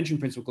aid intervention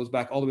principle goes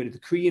back all the way to the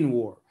Korean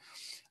War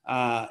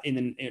in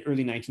the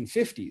early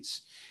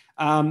 1950s.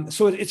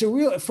 So it's a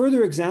real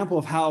further example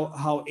of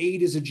how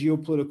aid is a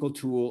geopolitical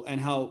tool,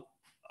 and how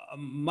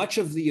much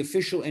of the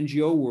official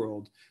NGO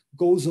world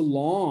goes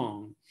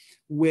along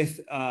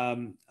with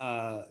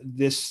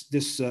this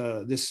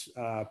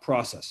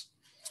process.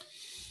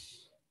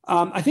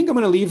 I think I'm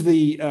going to leave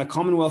the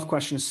Commonwealth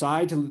question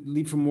aside to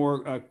leave for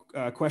more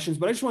questions,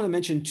 but I just want to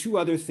mention two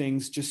other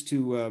things just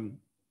to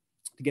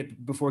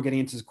get before getting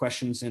into the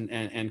questions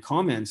and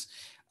comments,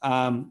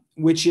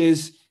 which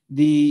is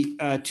the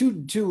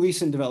two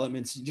recent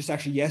developments just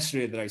actually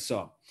yesterday that I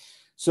saw.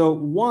 So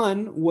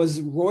one was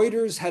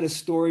Reuters had a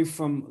story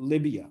from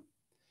Libya,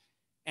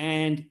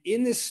 and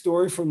in this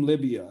story from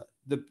Libya,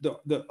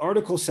 the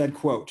article said,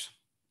 quote,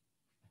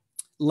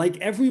 "Like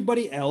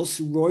everybody else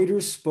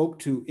Reuters spoke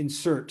to,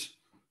 insert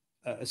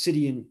a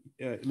city in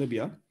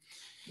Libya,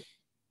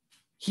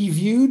 he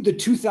viewed the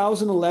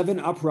 2011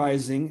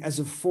 uprising as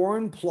a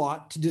foreign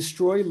plot to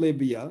destroy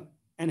Libya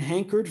and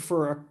hankered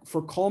for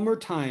calmer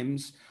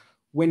times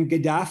when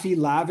Gaddafi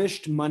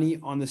lavished money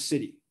on the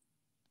city."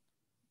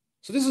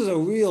 So this is a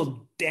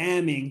real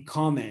damning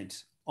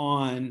comment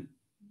on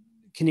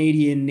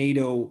Canadian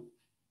NATO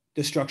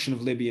destruction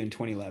of Libya in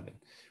 2011,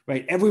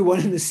 right? Everyone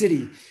in the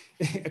city,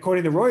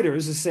 according to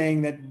Reuters, is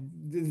saying that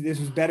this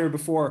was better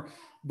before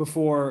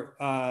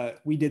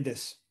we did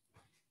this.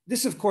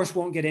 This, of course,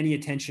 won't get any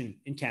attention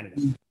in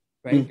Canada,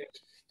 right? Mm.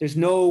 There's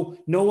no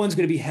one's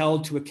going to be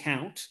held to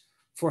account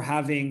for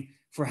having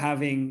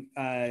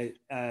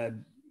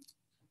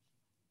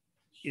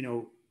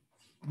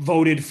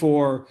voted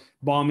for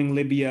bombing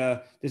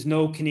Libya. There's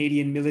no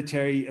Canadian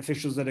military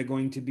officials that are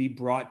going to be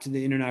brought to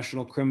the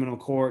International Criminal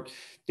Court.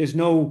 There's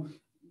no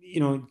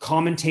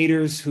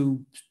commentators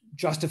who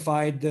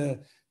justified the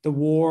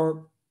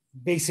war,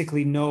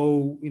 basically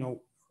no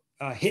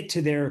hit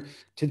to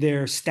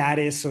their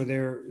status or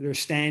their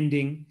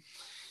standing.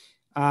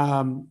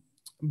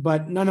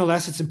 But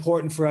nonetheless, it's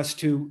important for us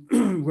to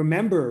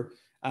remember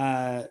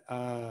that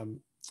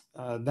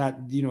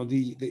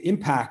the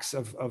impacts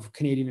of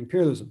Canadian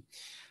imperialism.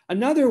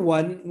 Another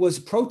one was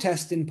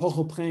protest in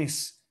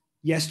Port-au-Prince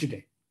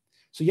yesterday.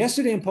 So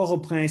yesterday in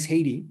Port-au-Prince,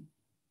 Haiti,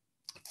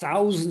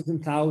 thousands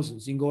and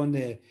thousands. You can go on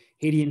the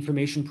Haiti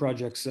Information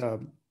Project's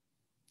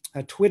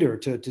Twitter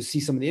to see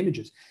some of the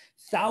images.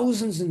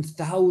 Thousands and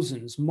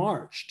thousands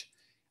marched,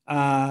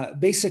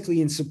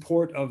 basically in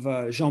support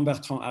of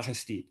Jean-Bertrand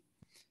Aristide.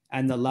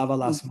 and the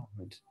Lavalas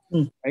movement,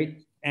 Mm. right?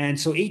 And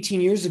so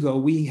 18 years ago,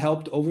 we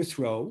helped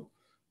overthrow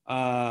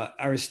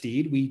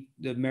Aristide.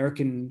 The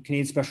American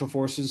Canadian Special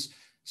Forces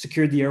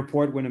secured the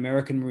airport when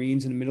American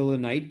Marines in the middle of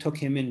the night took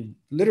him and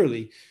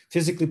literally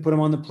physically put him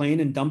on the plane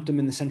and dumped him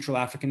in the Central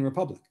African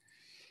Republic.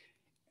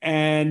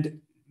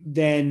 And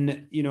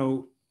then,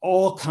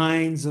 all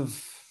kinds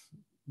of,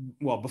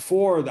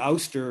 before the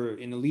ouster,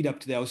 in the lead up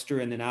to the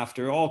ouster, and then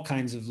after, all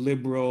kinds of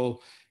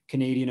liberal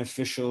Canadian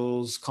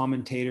officials,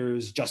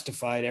 commentators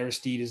justified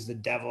Aristide as the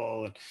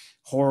devil and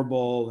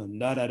horrible and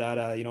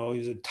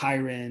he's a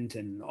tyrant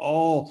and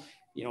all,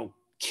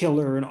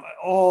 killer and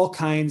all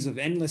kinds of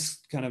endless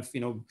kind of,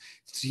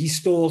 he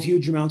stole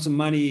huge amounts of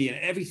money and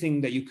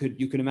everything that you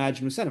could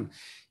imagine was said him.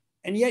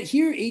 And yet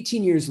here,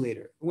 18 years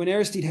later, when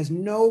Aristide has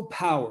no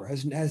power,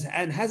 hasn't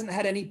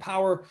had any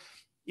power,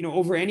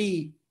 over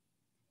anything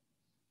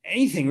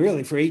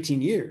really for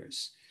 18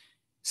 years,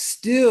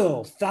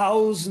 still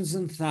thousands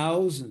and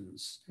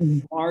thousands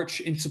march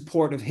in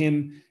support of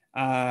him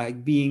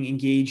being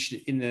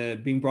engaged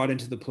being brought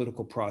into the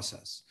political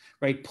process,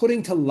 right?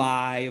 Putting to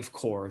lie, of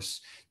course,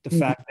 the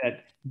fact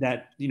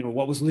that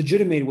what was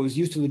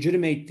used to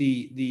legitimate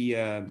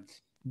the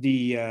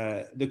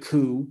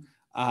coup,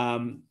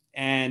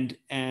 and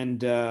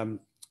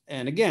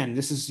again,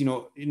 this is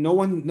no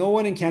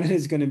one in Canada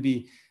is going to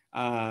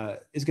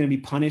be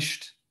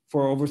punished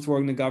for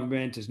overthrowing the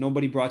government. There's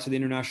nobody brought to the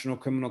International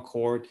Criminal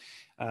Court.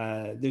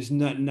 There's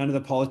none of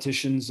the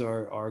politicians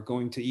are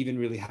going to even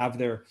really have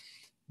their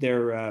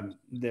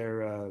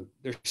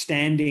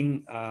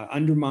standing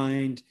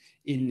undermined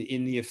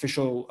in the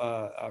official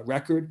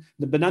record.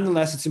 But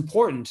nonetheless, it's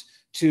important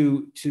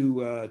to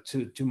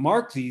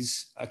mark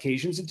these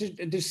occasions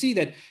and to see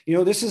that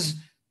this is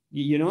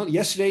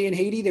yesterday in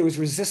Haiti there was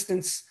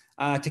resistance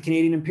to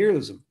Canadian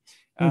imperialism.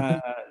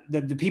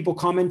 The people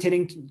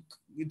commentating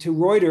to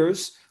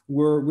Reuters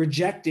were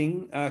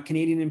rejecting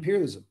Canadian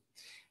imperialism.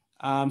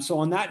 So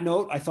on that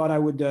note, I thought I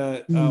would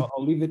I'll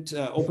leave it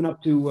open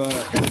up to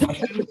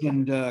questions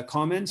and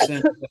comments.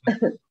 And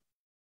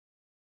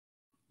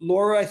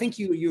Laura, I think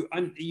you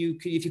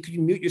if you could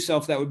mute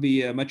yourself, that would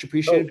be much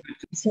appreciated. Oh,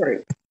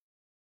 sorry.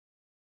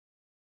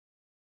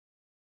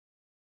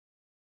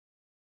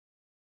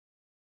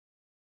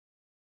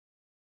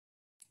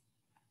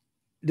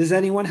 Does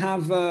anyone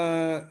have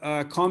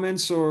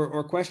comments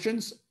or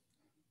questions?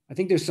 I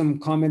think there's some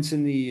comments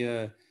in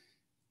the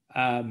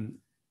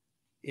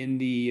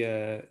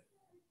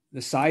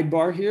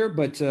sidebar here,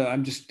 but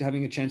I'm just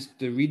having a chance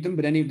to read them.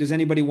 But does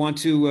anybody want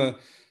to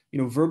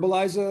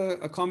verbalize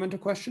a comment or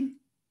question?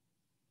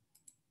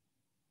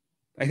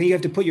 I think you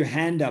have to put your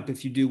hand up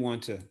if you do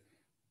want to.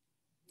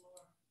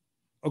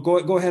 Oh,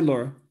 go ahead,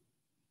 Laura.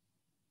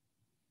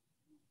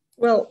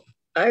 Well,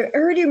 I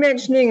heard you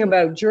mentioning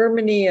about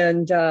Germany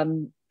and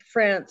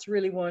France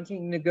really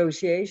wanting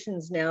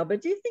negotiations now,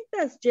 but do you think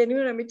that's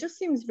genuine? I mean, it just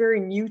seems very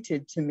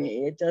muted to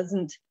me. It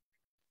doesn't.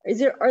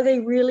 Are they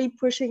really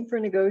pushing for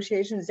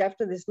negotiations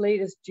after this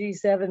latest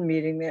G7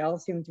 meeting? They all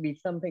seem to be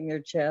thumping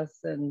their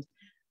chests, and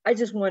I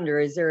just wonder: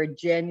 is there a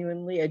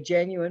genuine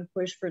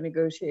push for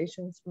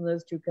negotiations from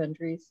those two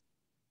countries?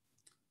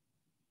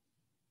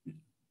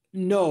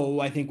 No,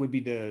 I think would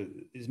be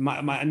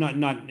not I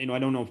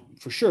don't know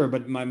for sure,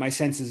 but my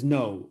sense is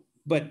no.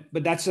 But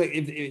that's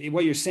if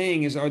what you're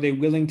saying is, are they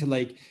willing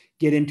to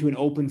get into an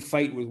open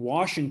fight with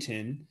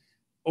Washington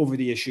over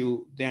the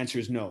issue? The answer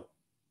is no.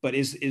 But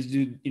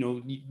the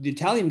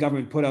Italian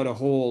government put out a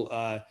whole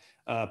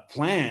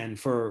plan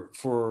for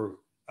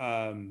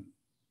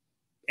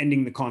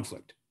ending the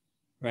conflict,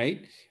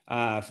 right?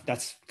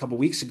 That's a couple of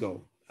weeks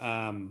ago.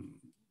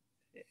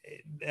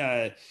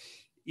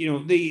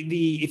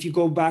 If you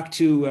go back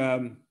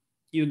to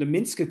the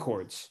Minsk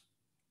Accords,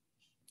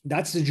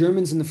 that's the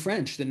Germans and the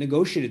French that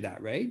negotiated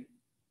that, right?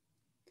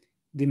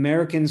 The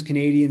Americans,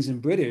 Canadians,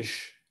 and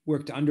British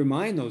worked to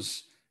undermine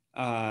those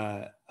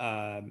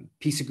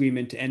peace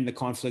agreement to end the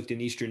conflict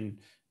in eastern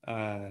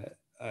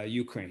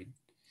Ukraine.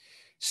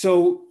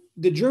 So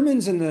the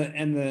Germans and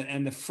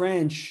the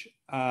French,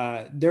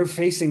 they're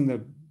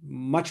facing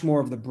much more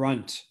of the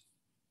brunt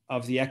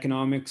of the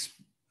economics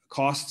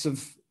costs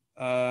of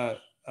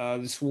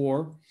this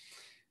war.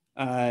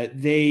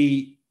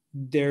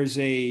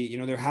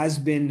 There has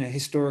been a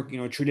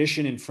historic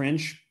tradition in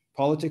French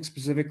politics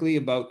specifically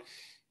about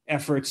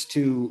efforts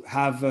to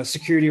have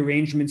security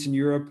arrangements in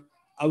Europe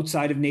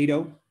outside of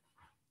NATO,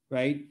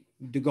 right?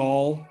 De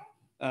Gaulle,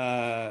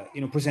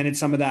 presented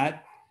some of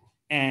that,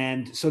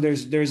 and so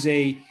there's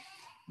a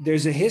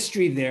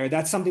history there.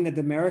 That's something that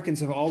the Americans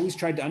have always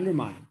tried to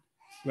undermine,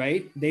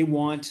 right? They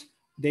want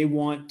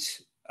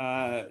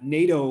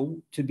NATO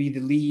to be the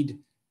lead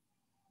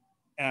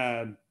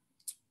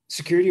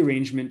security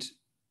arrangement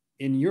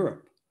in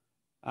Europe.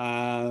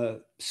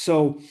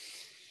 So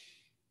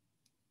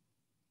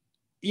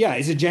yeah,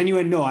 is it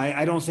genuine? No,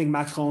 I don't think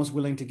Macron is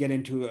willing to get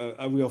into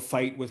a real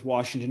fight with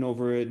Washington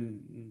over it,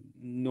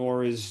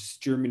 nor is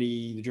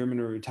the German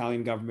or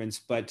Italian governments.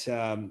 But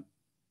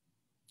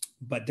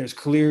there's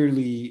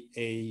clearly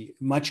a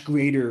much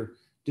greater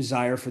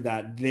desire for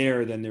that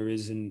there than there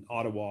is in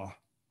Ottawa.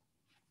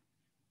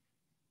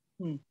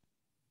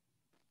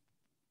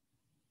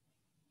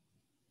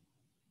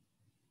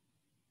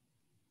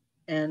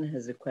 Anne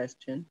has a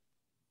question.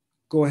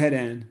 Go ahead,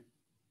 Anne.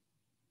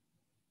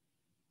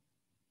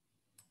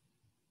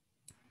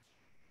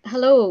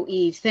 Hello,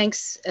 Yves.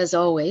 Thanks as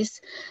always.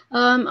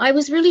 I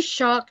was really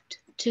shocked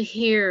to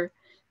hear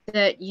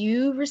that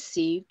you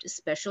received a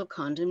special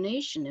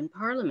condemnation in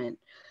Parliament.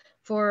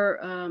 For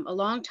a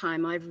long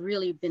time, I've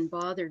really been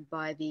bothered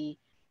by the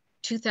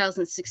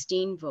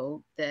 2016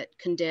 vote that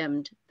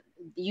condemned,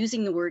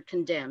 using the word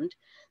condemned,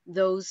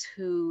 those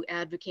who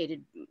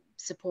advocated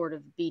support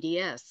of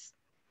BDS.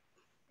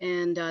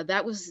 And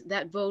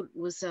that vote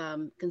was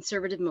a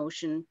conservative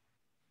motion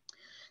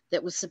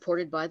that was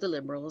supported by the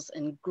Liberals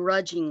and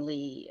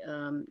grudgingly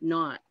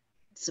not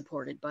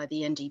supported by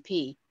the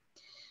NDP.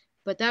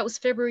 But that was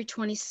February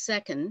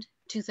 22nd,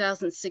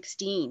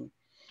 2016.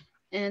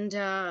 And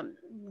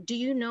do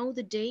you know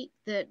the date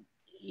that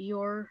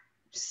your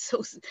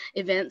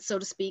event, so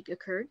to speak,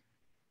 occurred?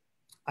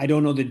 I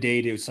don't know the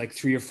date. It was like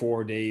 3 or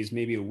 4 days,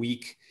 maybe a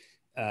week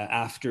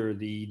after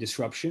the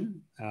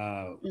disruption.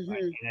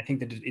 And I think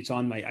that it's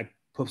on I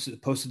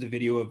posted the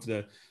video of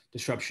the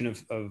disruption of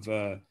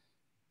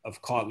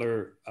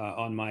Kotler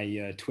on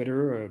my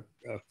Twitter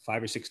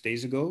 5 or 6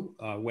 days ago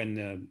when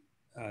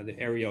the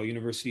Ariel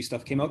University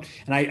stuff came out.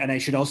 And I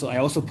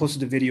also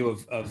posted a video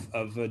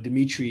of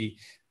Dimitri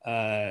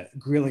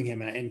grilling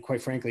him, and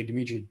quite frankly,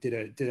 Dimitri did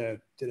a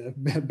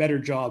better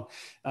job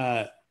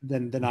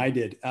than I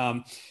did.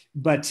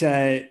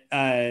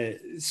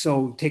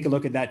 So take a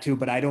look at that too.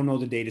 But I don't know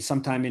the date. It's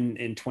sometime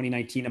in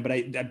 2019. But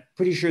I'm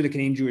pretty sure the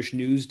Canadian Jewish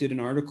News did an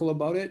article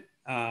about it.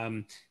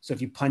 So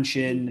if you punch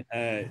in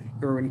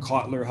Irwin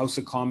Kotler, House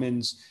of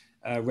Commons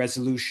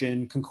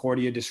resolution,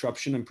 Concordia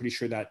disruption, I'm pretty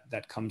sure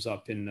that comes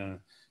up in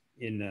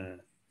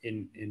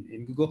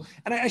Google.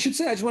 And I should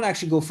say, I just want to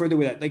actually go further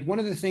with that. Like one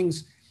of the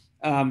things,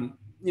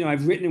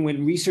 I've written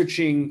when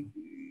researching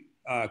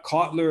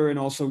Kotler and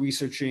also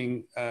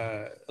researching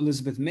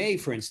Elizabeth May,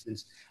 for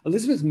instance.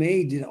 Elizabeth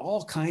May did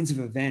all kinds of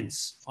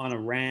events on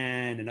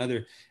Iran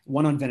and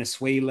one on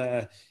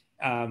Venezuela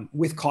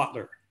with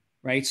Kotler.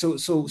 Right. So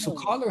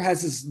Kotler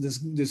has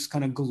this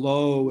kind of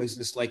glow as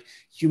this like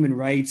human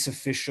rights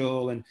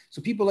official. And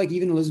so people like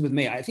even Elizabeth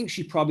May, I think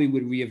she probably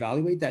would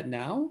reevaluate that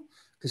now,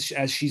 because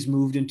as she's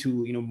moved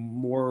into,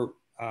 more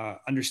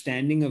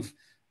understanding of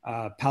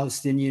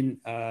Palestinian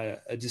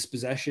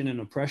dispossession and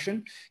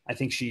oppression, I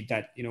think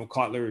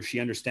Kotler, she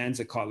understands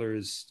that Kotler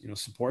is,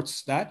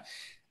 supports that.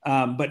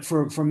 But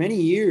for many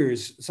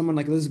years, someone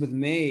like Elizabeth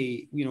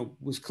May,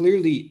 was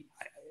clearly,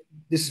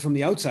 this is from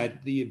the outside,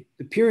 the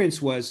appearance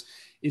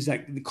is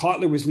that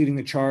Kotler was leading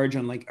the charge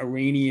on like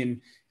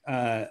Iranian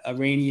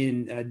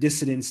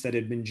dissidents that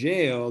had been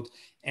jailed,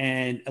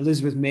 and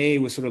Elizabeth May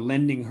was sort of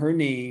lending her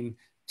name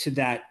to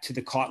the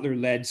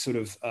Kotler-led sort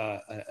of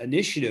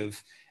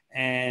initiative,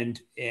 and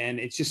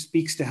it just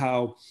speaks to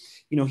how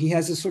he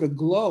has this sort of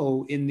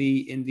glow in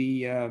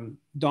the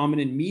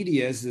dominant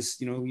media as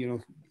this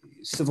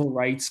civil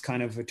rights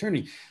kind of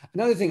attorney.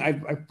 Another thing, I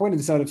pointed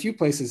this out a few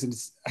places, and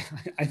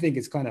I think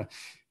it's kind of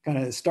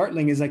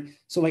startling, is like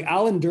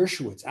Alan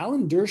Dershowitz.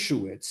 Alan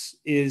Dershowitz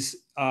is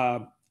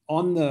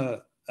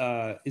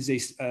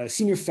is a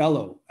senior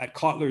fellow at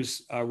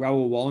Kotler's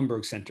Raoul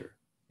Wallenberg Center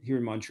here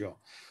in Montreal.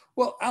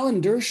 Well,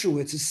 Alan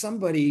Dershowitz is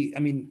somebody,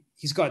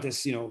 he's got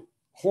this,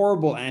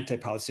 horrible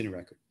anti-Palestinian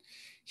record.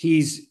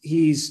 He's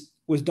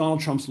was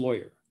Donald Trump's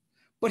lawyer,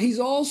 but he's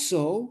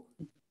also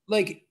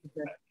like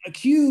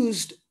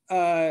accused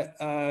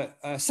a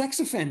sex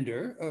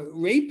offender, a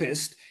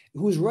rapist,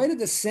 who was right at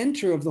the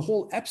center of the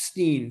whole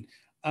Epstein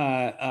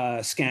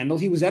scandal.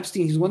 He was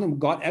Epstein. He's the one that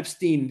got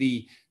Epstein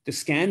the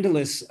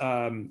scandalous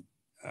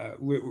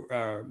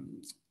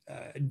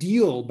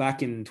deal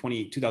back in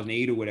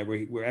 2008 or whatever,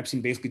 where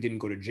Epstein basically didn't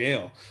go to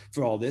jail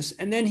for all this.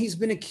 And then he's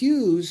been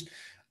accused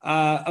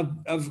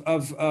and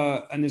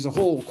there's a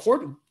whole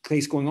court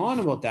case going on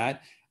about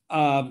that,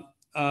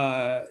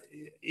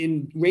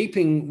 in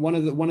raping one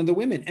of the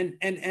women,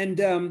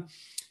 and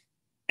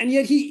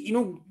yet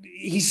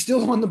he's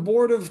still on the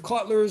board of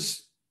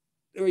Kotler's,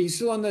 or he's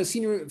still on the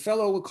senior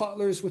fellow with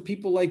Kotler's, with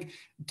people like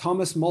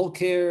Thomas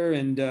Mulcair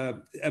and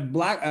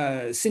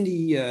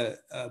Cindy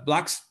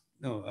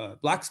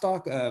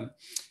Blackstock,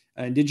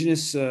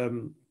 Indigenous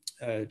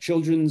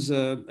Children's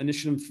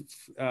Initiative,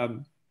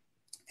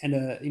 and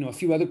a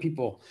few other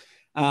people.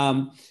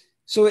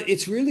 So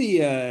it's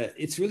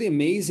really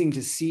amazing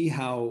to see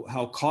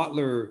how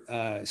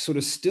Kotler sort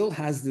of still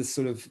has this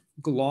sort of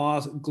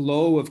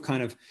glow of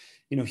kind of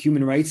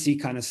human rightsy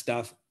kind of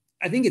stuff.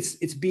 I think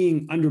it's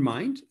being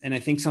undermined, and I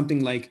think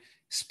something like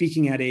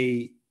speaking at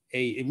a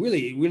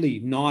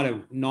really not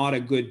a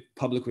good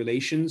public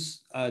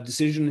relations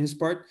decision on his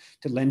part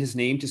to lend his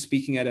name to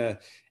speaking at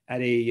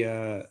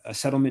a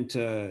settlement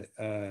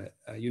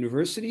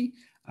university.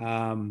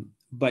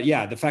 But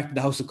yeah, the fact that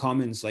the House of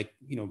Commons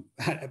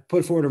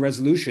put forward a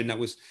resolution that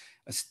was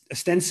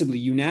ostensibly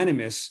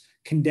unanimous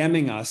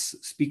condemning us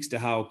speaks to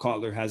how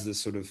Kotler has this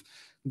sort of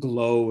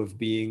glow of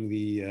being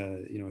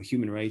the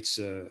human rights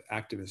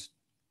activist.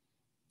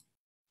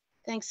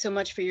 Thanks so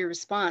much for your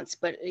response.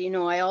 But,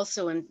 I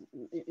also am,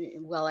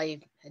 well, I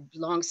had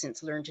long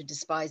since learned to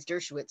despise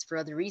Dershowitz for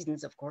other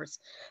reasons, of course,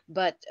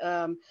 but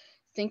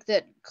think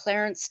that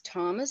Clarence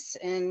Thomas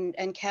and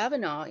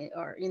Kavanaugh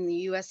are in the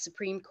US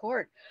Supreme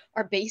Court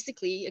are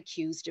basically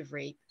accused of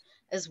rape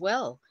as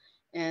well.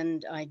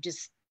 And I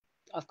just,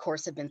 of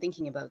course, have been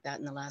thinking about that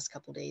in the last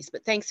couple of days,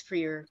 but thanks for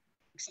your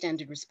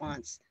extended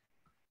response.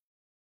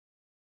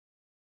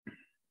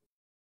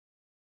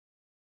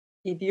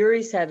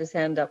 Yuri's had his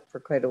hand up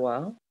for quite a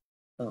while.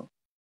 Oh,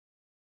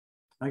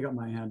 I got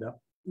my hand up.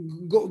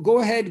 Go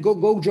ahead,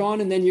 go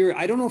John, and then you're.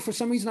 I don't know, for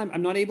some reason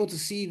I'm not able to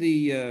see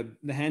the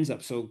hands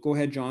up. So go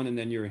ahead, John, and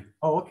then you're.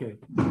 Oh, okay.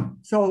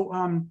 So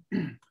I'm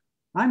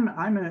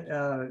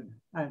an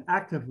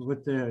active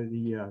with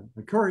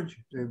the Courage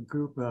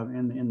group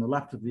in the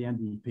left of the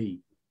NDP,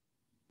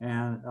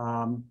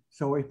 and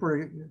so if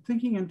we're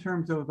thinking in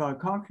terms of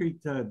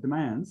concrete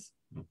demands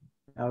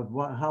of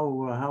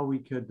how we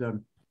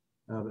could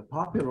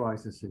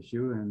popularize this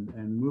issue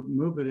and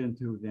move it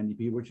into the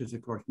NDP, which is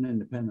of course an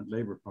independent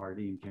Labour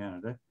Party in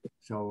Canada,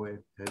 so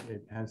it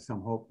has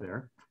some hope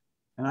there.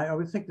 And I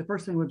would think the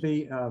first thing would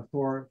be to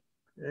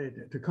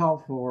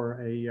call for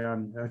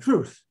a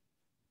truce,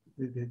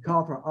 to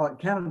call for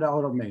Canada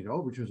out of NATO,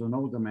 which was an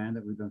old demand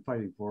that we've been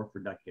fighting for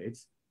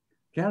decades.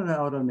 Canada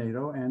out of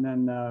NATO, and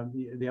then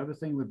the other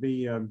thing would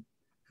be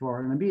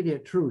for an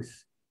immediate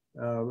truce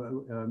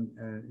involving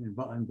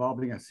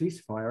a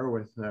ceasefire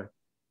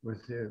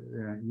with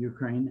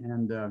Ukraine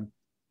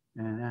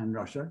and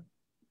Russia.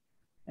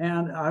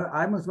 And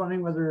I was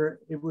wondering whether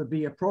it would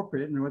be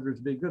appropriate and whether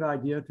it'd be a good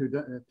idea to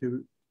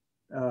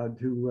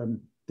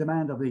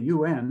demand of the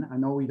UN. I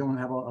know we don't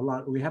have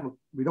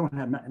we don't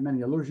have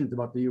many illusions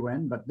about the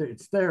UN, but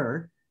it's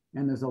there,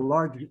 and there's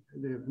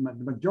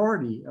the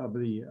majority of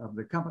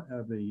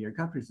the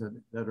countries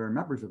that are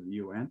members of the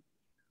UN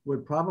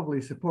would probably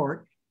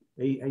support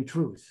a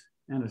truce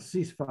and a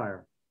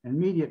ceasefire,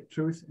 immediate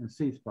truce and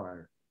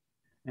ceasefire.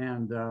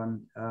 And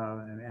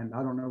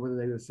I don't know whether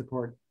they would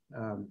support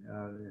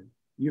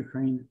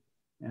Ukraine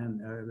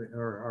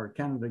or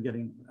Canada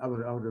getting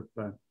out of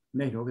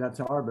NATO. That's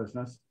our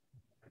business.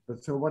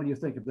 But so, what do you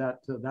think of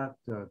that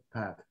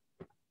path?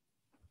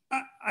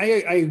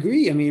 I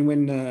agree. I mean,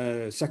 when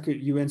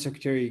UN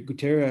Secretary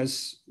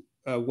Guterres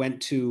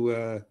went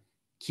to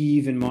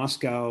Kyiv and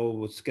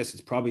Moscow, I guess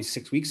it's probably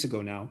 6 weeks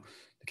ago now,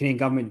 the Canadian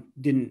government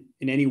didn't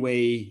in any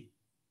way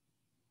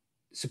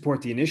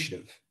support the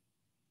initiative.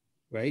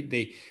 Right.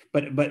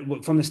 But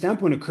from the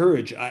standpoint of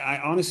Courage, I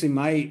honestly,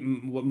 my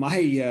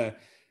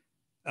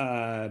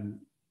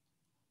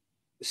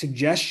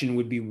suggestion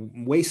would be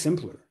way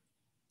simpler.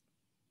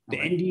 The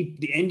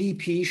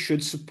NDP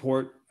should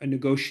support a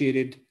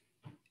negotiated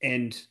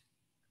end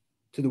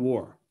to the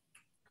war.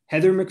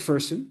 Heather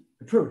McPherson.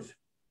 The truce.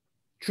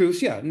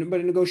 Truce, yeah, but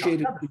a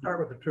negotiated. Start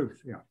with the truce,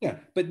 yeah. Yeah,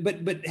 but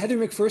Heather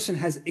McPherson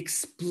has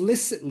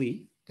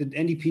explicitly, the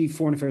NDP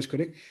Foreign Affairs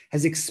critic,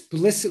 has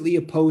explicitly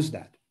opposed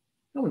that.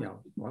 Oh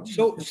no. Well,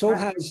 so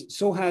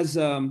has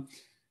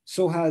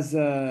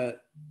the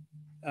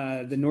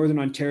Northern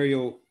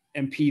Ontario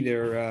MP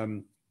there,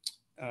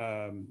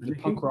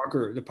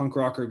 the punk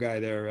rocker guy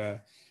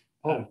there.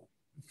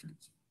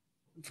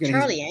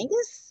 Charlie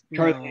Angus.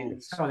 Charlie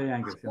Angus.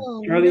 Yeah.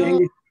 Oh,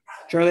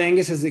 Charlie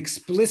Angus has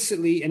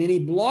explicitly, and then he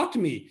blocked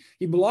me.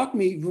 He blocked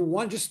me for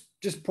one, just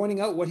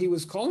pointing out what he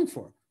was calling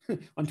for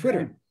on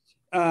Twitter.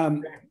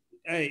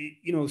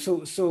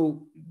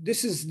 So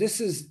this is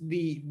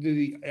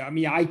the I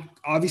mean, I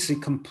obviously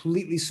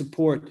completely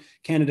support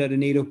Canada to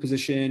NATO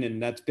position,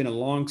 and that's been a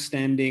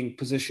long-standing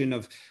position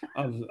of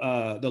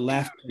the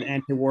left and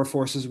anti-war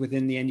forces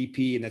within the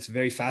NDP, and that's a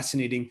very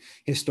fascinating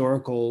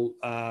historical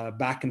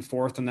back and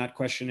forth on that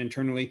question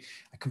internally.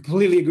 I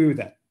completely agree with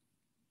that.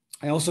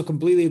 I also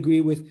completely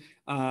agree with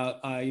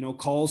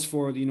calls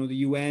for the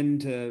UN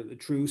to a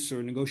truce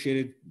or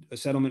negotiated a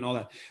settlement, all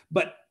that,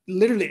 but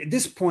literally at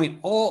this point,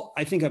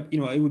 I think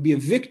it would be a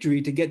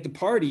victory to get the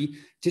party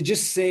to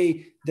just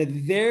say that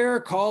they're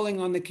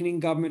calling on the Canadian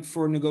government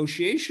for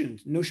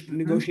negotiations,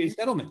 negotiated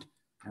settlement.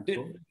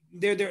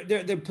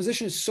 Their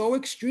position is so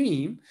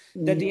extreme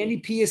that the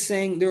NDP is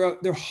saying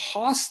they're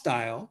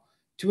hostile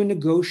to a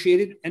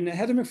negotiated, and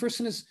Heather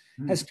McPherson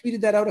has tweeted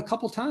that out a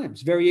couple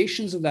times,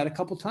 variations of that a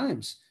couple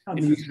times.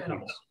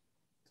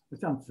 It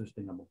sounds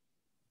sustainable.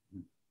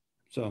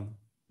 So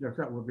yes,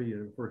 that would be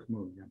the first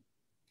move. Yeah.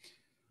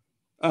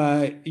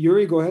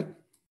 Yuri, go ahead.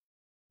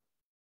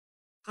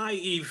 Hi,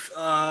 Yves.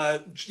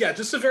 Yeah,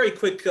 just a very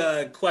quick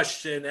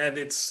question, and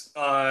it's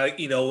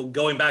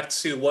going back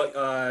to what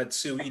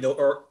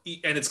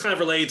and it's kind of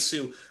related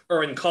to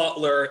Erin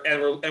Kotler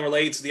and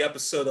related to the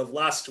episode of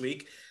last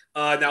week.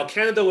 Now,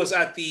 Canada was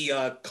at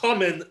the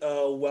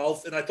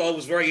Commonwealth, and I thought it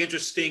was very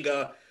interesting.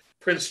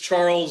 Prince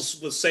Charles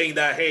was saying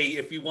that, hey,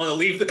 if you want to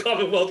leave the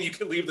Commonwealth, you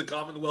can leave the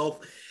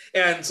Commonwealth,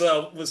 and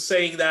was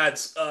saying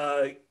that.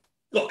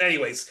 Well,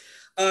 anyways.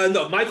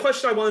 No, my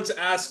question I wanted to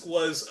ask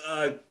was,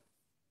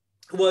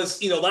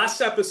 was,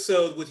 last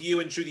episode with you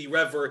and Judy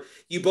Rever,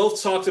 you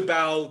both talked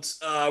about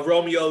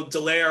Romeo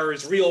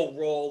Dallaire's real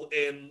role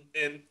in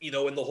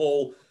the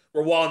whole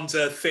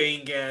Rwanda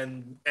thing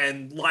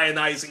and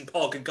lionizing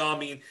Paul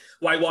Kagame and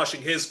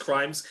whitewashing his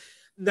crimes.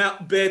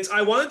 Now, but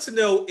I wanted to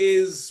know,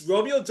 is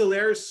Romeo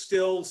Dallaire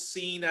still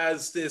seen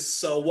as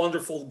this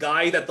wonderful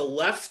guy that the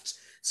left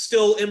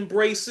still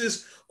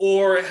embraces,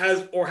 or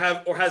has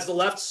the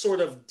left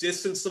sort of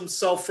distanced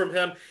themselves from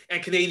him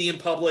and Canadian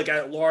public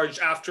at large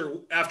after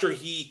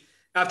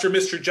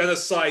Mr.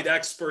 Genocide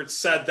experts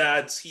said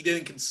that he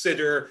didn't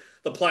consider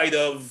the plight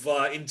of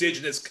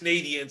Indigenous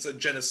Canadians a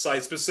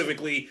genocide,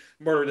 specifically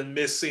murdered and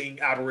missing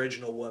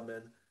Aboriginal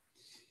women?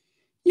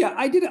 Yeah,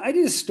 I did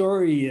a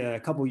story a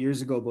couple of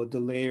years ago about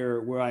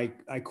Dallaire where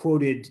I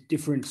quoted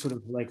different sort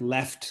of like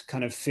left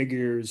kind of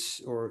figures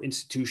or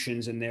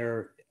institutions and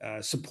their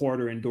support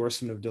or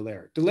endorsement of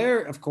Dallaire.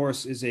 Dallaire, of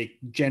course, is a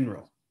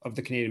general of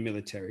the Canadian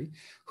military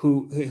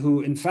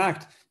who in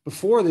fact,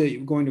 before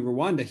going to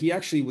Rwanda, he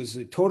actually was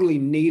a totally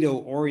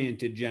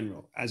NATO-oriented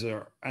general, as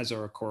are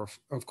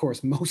of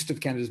course most of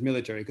Canada's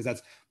military, because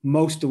that's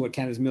most of what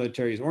Canada's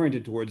military is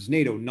oriented towards,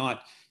 NATO,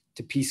 not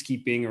to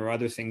peacekeeping or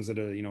other things that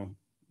are,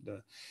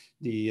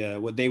 the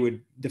what they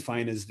would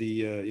define as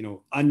the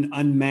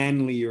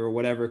unmanly or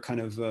whatever kind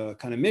of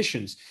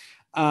missions.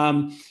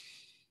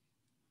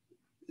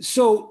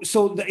 So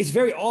it's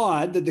very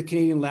odd that the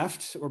Canadian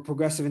left or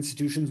progressive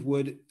institutions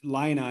would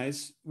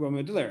lionize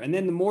Romeo Dallaire. And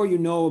then the more you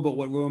know about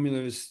what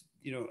Romeo has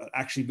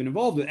actually been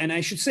involved with, and I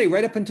should say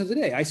right up until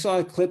today, I saw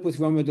a clip with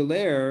Romeo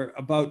Dallaire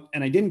about,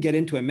 and I didn't get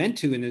into, I meant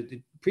to in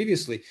it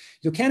previously.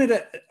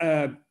 Canada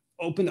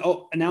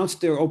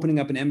announced they're opening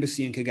up an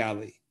embassy in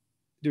Kigali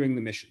during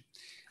the mission.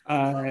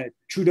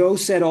 Trudeau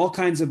said all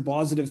kinds of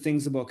positive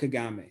things about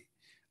Kagame,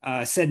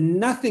 said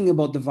nothing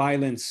about the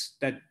violence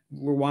that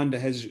Rwanda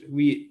has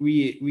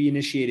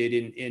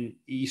reinitiated in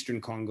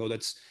Eastern Congo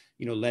that's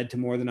led to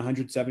more than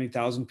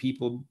 170,000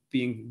 people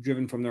being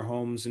driven from their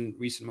homes in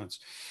recent months.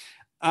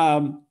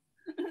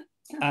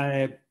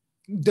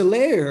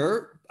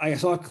 Dallaire, I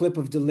saw a clip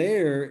of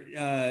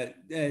Dallaire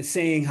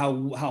saying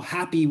how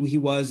happy he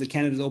was that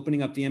Canada's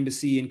opening up the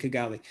embassy in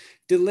Kigali.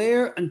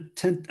 Dallaire,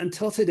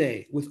 until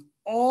today, with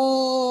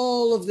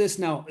all of this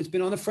now, it's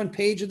been on the front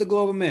page of the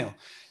Globe and Mail,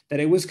 that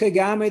it was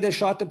Kagame that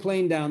shot the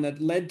plane down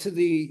that led to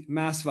the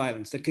mass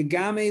violence, that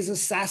Kagame is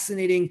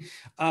assassinating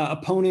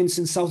opponents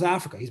in South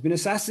Africa. He's been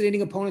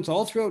assassinating opponents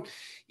all throughout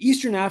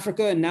Eastern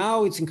Africa, and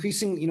now it's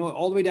increasing,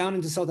 all the way down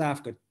into South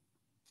Africa.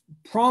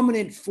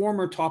 Prominent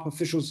former top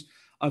officials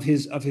of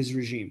his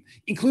regime,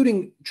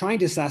 including trying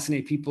to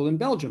assassinate people in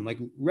Belgium, like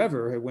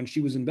Rever, when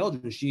she was in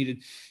Belgium, she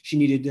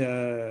needed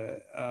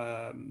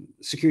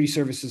security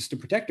services to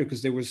protect her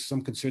because there was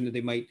some concern that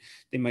they might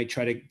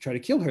try to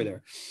kill her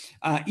there.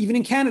 Even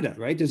in Canada,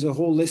 right? There's a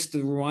whole list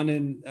of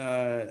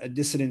Rwandan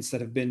dissidents that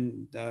have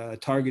been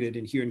targeted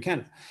here in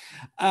Canada.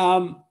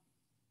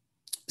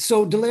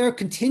 So Dallaire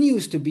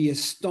continues to be a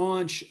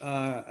staunch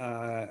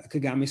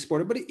Kagame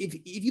supporter, but if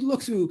you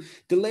look through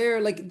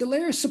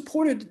Dallaire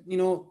supported,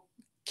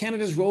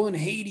 Canada's role in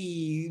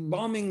Haiti,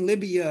 bombing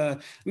Libya. I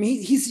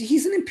mean,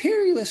 he's an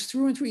imperialist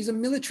through and through. He's a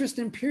militarist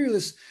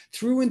imperialist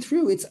through and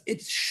through.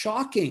 It's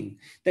shocking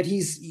that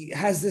he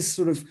has this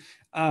sort of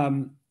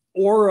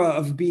aura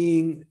of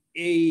being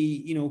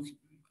a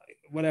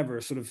whatever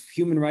sort of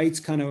human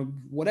rights kind of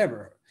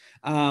whatever.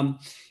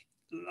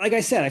 Like I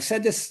said, I've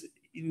said this.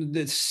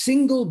 The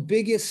single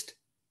biggest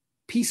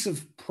piece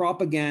of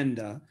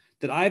propaganda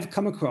that I've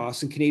come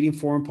across in Canadian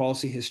foreign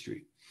policy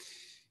history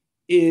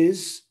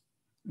is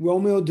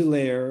Romeo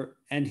Dallaire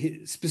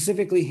and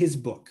specifically his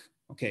book.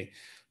 Okay,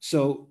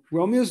 so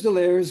Romeo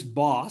Dallaire's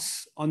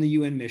boss on the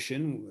UN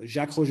mission,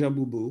 Jacques Roger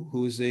Boubou,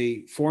 who is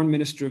a foreign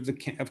minister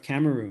of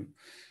Cameroon.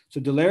 So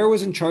Dallaire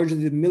was in charge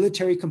of the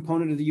military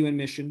component of the UN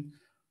mission.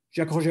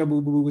 Jacques Roger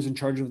Boubou was in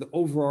charge of the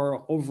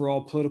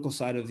overall political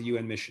side of the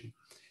UN mission.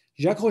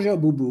 Jacques Roger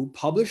Boubou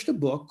published a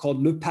book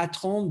called Le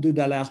Patron de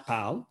Dallaire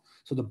Parle,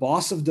 so the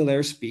boss of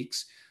Dallaire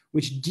speaks,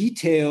 which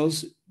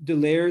details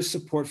Dallaire's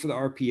support for the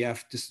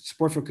RPF,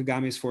 support for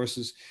Kagame's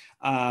forces,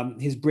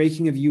 his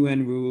breaking of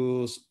UN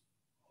rules,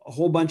 a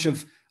whole bunch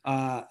of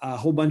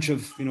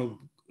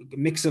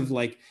mix of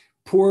like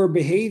poor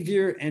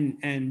behavior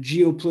and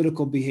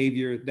geopolitical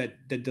behavior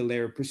that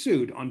Dallaire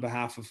pursued on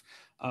behalf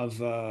of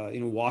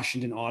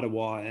Washington,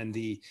 Ottawa, and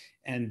the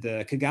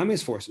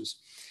Kagame's forces.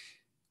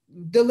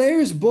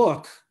 Dallaire's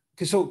book,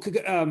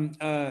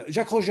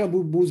 Jacques Roger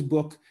Boubou's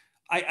book,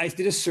 I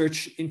did a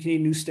search in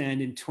Canadian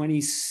Newsstand in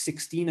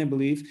 2016, I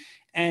believe,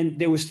 and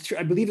there was,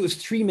 I believe it was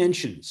 3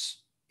 mentions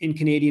in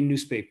Canadian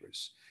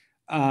newspapers.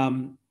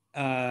 Only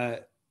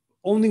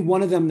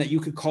one of them that you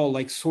could call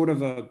like sort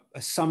of a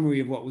summary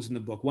of what was in the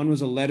book. One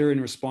was a letter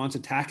in response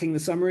attacking the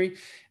summary,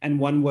 and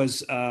one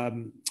was,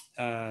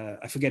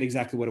 I forget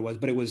exactly what it was,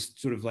 but it was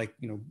sort of like,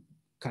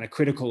 kind of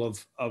critical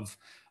of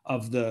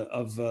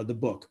the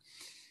book.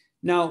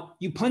 Now,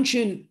 you punch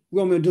in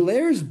Romeo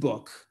Dallaire's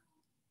book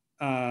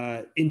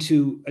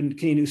into a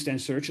Canadian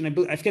Newsstand search, and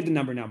I forget the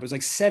number now, but it's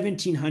like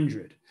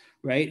 1,700,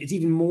 right? It's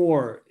even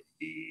more.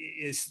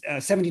 is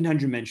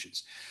 1,700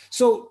 mentions.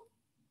 So,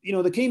 the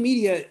Canadian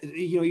media,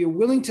 you're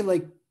willing to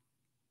like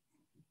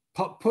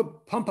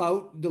pump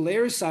out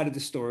Dallaire's side of the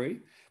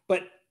story,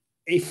 but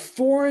a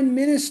foreign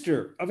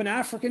minister of an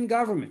African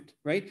government,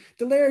 right?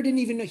 Dallaire didn't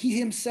even know, he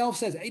himself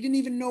says, he didn't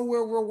even know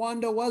where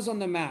Rwanda was on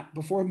the map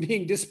before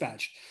being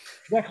dispatched.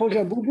 Jacques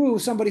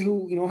Bubu, somebody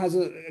who, has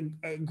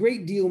a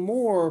great deal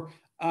more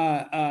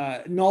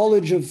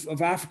knowledge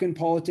of African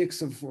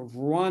politics, of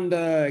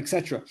Rwanda,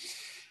 etc.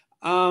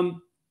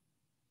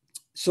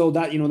 So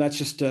that, that's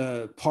just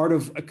part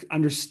of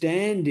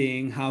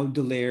understanding how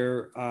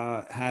Dallaire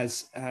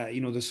has,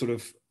 the sort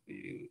of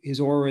his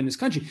aura in this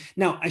country.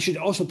 Now, I should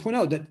also point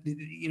out that,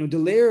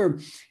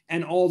 Dallaire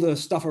and all the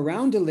stuff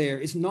around Dallaire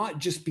is not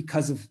just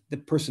because of the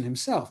person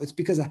himself. It's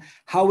because of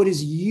how it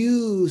is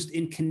used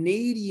in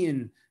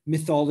Canadian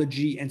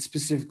mythology and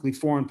specifically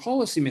foreign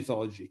policy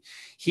mythology.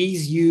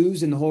 He's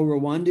used, and the whole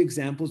Rwanda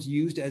example is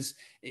used as,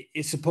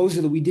 it's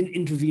supposedly we didn't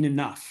intervene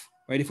enough,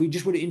 right? If we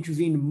just would have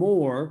intervened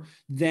more,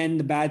 then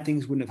the bad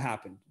things wouldn't have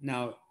happened.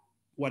 Now,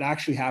 what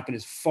actually happened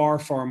is far,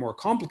 far more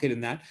complicated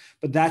than that,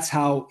 but that's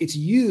how it's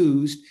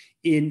used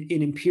in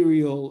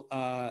imperial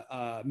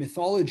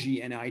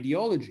mythology and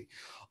ideology.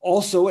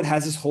 Also, it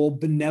has this whole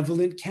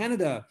benevolent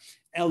Canada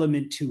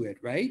element to it,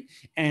 right?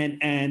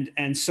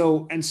 And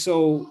so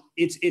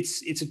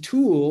it's a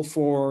tool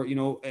for,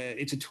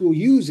 it's a tool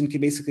used in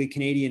basically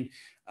Canadian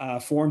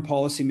foreign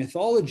policy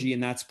mythology,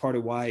 and that's part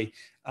of why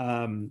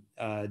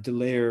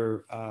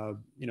Dallaire,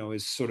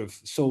 is sort of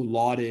so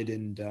lauded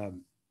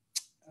and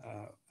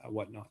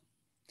whatnot.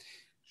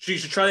 You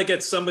should try to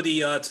get somebody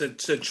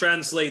to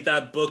translate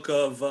that book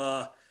of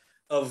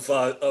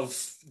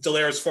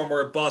Dallaire's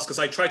former boss, because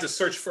I tried to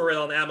search for it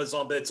on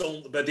Amazon,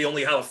 but they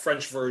only have a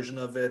French version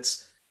of it.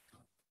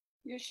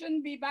 You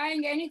shouldn't be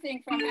buying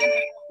anything from Amazon.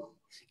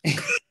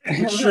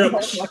 True.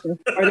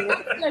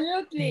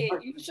 Absolutely,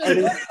 you should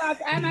look at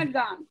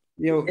Amazon.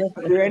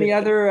 Are there any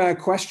other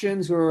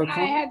questions or comments?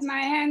 I had my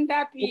hand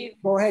up, Yves.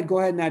 Go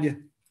ahead, Nadia.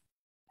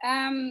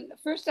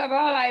 First of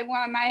all, I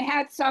want my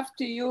hats off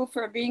to you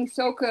for being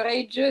so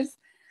courageous.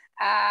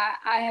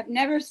 I have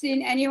never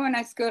seen anyone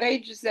as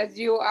courageous as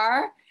you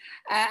are.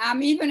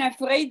 I'm even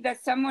afraid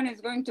that someone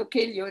is going to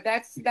kill you.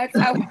 That's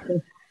how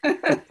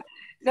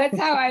that's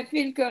how I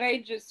feel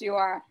courageous you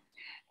are.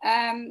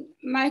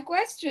 My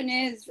question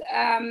is,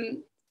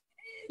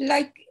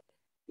 like,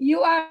 you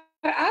are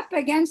up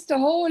against a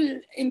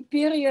whole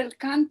imperial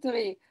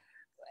country.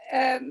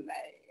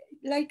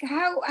 Like,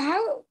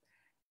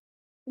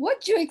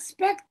 what do you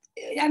expect?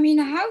 I mean,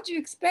 how do you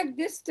expect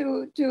this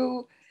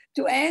to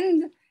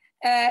end,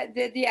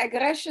 the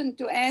aggression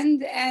to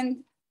end?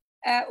 And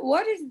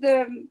what is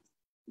the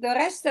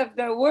rest of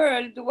the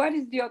world? What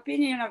is the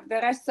opinion of the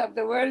rest of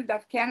the world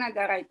of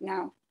Canada right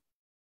now?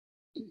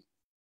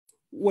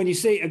 When you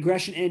say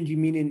aggression end, you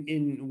mean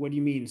in what do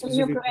you mean?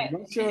 Specifically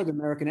Russia or the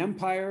American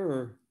Empire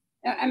or?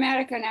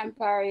 American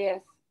Empire,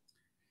 yes.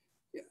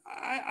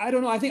 I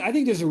don't know. I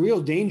think there's a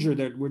real danger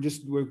that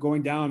we're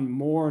going down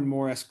more and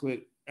more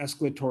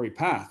escalatory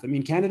path. I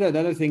mean, Canada, the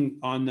other thing,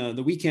 on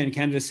the weekend,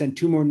 Canada sent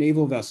 2 more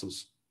naval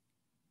vessels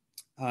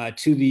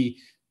to the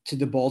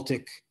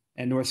Baltic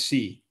and North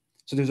Sea.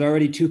 So there's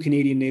already 2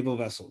 Canadian naval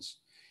vessels.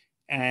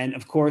 And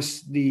of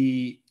course,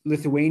 the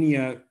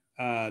Lithuania,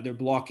 their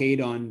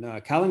blockade on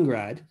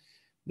Kaliningrad,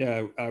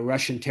 the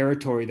Russian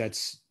territory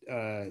that's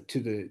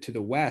to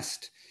the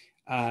west,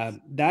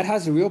 that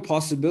has a real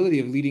possibility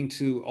of leading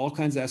to all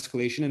kinds of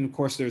escalation. And of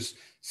course, there's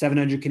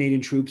 700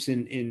 Canadian troops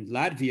in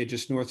Latvia,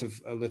 just north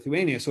of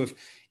Lithuania. So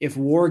if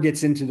war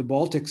gets into the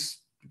Baltics,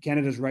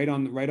 Canada's right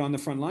on the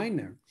front line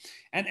there.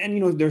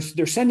 And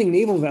they're sending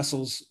naval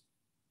vessels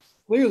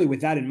clearly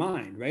with that in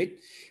mind, right?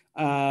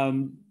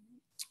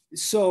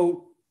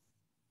 So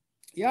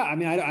yeah, I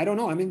mean, I don't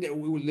know. I mean,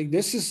 like,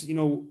 this is,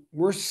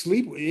 we're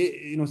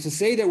to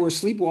say that we're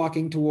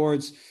sleepwalking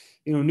towards,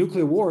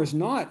 nuclear war is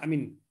not, I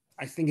mean,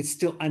 I think it's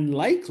still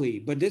unlikely,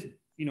 but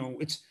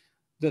it's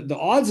the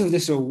odds of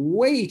this are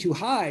way too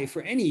high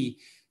for any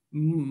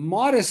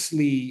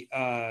modestly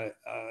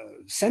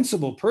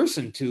sensible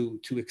person to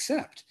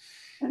accept.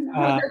 And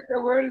how does the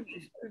world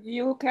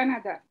view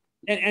Canada?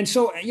 And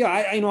so, yeah,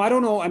 I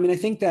don't know. I mean, I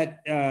think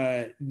that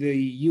the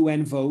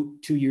UN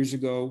vote 2 years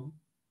ago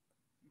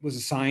was a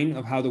sign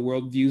of how the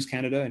world views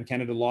Canada, and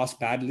Canada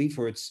lost badly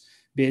for its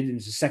bid, and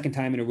it's the second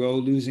time in a row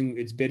losing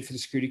its bid for the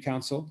Security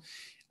Council.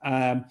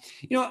 I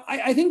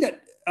think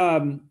that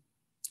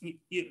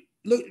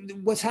look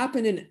what's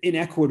happened in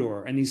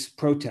Ecuador and these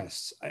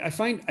protests. I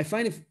find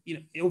if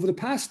over the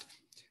past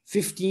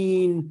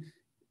 15,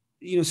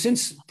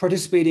 since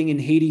participating in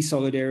Haiti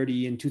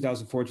solidarity in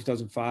 2004,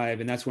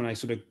 2005, and that's when I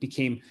sort of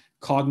became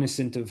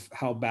cognizant of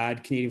how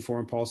bad Canadian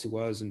foreign policy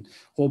was, and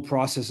whole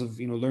process of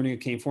learning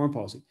Canadian foreign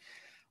policy.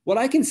 What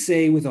I can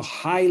say with a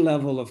high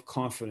level of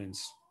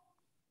confidence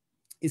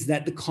is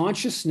that the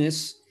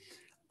consciousness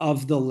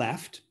of the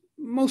left,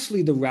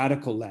 mostly the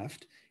radical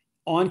left,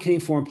 on Canadian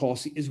foreign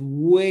policy is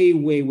way,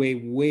 way, way,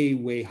 way,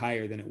 way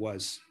higher than it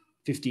was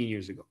 15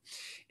 years ago.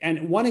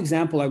 And one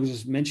example I was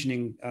just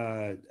mentioning,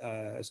 I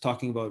was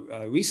talking about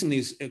recently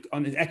is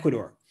on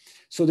Ecuador.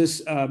 So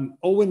this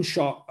Owen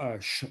Shark, I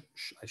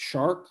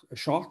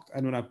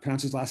don't know how to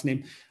pronounce his last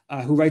name,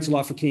 who writes a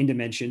lot for Canadian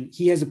Dimension.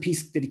 He has a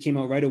piece that he came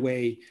out right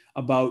away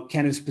about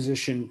Canada's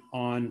position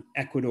on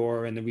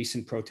Ecuador and the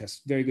recent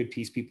protests. Very good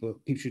piece. People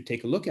should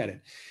take a look at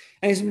it.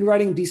 And he's been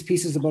writing these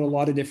pieces about a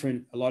lot of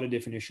different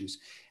issues.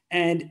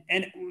 And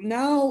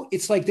now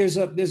it's like there's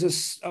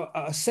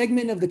a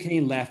segment of the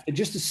Canadian left that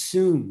just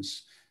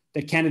assumes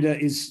that Canada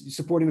is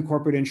supporting the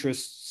corporate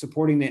interests,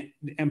 supporting the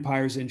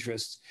empire's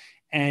interests,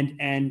 and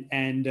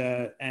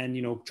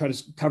try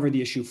to cover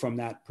the issue from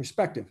that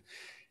perspective.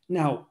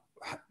 Now,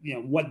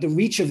 what the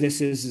reach of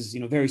this is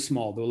very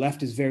small. The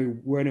left is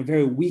we're in a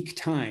very weak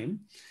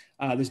time.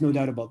 There's no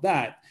doubt about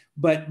that.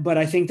 But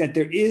I think that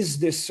there is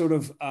this sort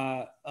of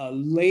a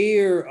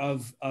layer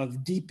of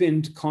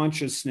deepened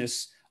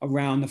consciousness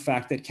around the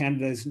fact that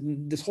Canada is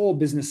this whole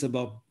business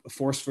about a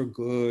force for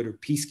good or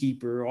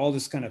peacekeeper, all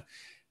this kind of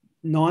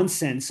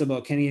nonsense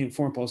about Canadian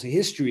foreign policy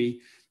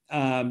history.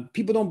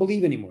 People don't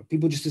believe anymore.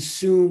 People just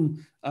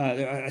assume,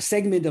 a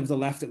segment of the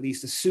left at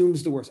least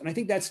assumes the worst. And I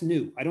think that's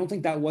new. I don't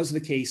think that was the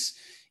case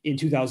in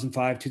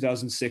 2005,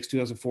 2006,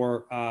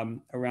 2004,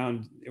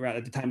 around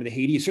at the time of the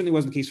Haiti. It certainly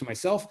wasn't the case for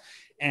myself.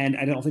 And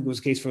I don't think it was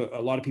the case for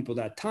a lot of people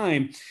at that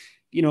time.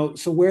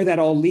 So where that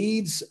all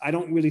leads, I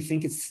don't really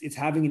think it's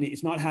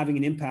not having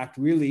an impact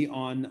really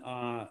on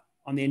the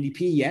NDP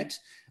yet.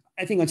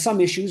 I think on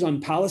some issues,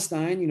 on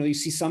Palestine, you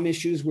see some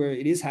issues where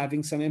it is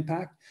having some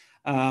impact,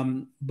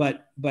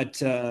 but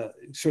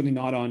certainly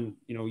not on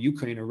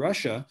Ukraine or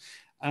Russia.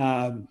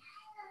 But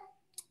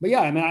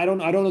yeah, I mean, I don't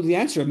know the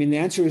answer. I mean, the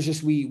answer is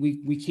just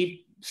we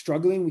keep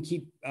struggling, we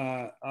keep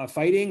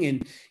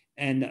fighting,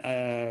 and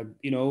I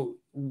mean,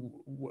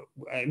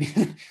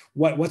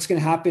 what's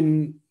going to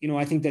happen?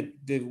 I think that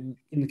in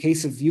the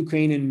case of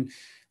Ukraine and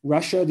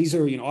Russia, these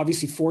are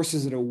obviously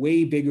forces that are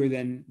way bigger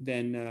than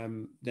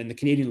the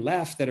Canadian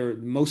left that are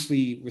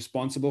mostly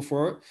responsible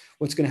for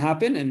what's going to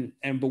happen,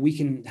 but we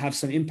can have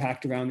some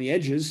impact around the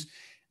edges,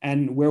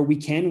 and where we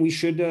can, we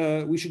should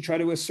try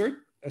to assert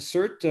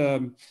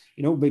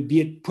but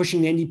be it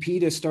pushing the NDP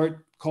to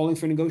start calling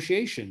for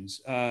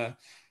negotiations. So.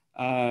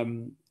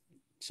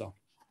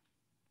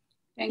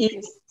 Thank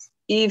you.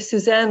 Yves,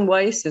 Suzanne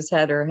Weiss has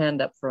had her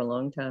hand up for a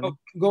long time. Oh,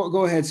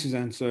 go ahead,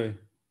 Suzanne. Sorry.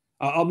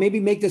 I'll maybe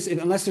make this,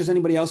 unless there's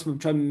anybody else, we'll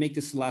try to make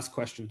this the last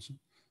question. So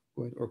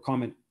go ahead, or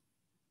comment.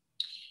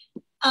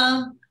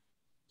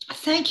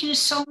 Thank you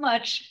so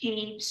much,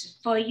 Yves,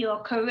 for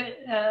your courage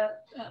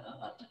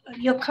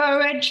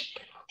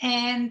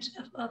and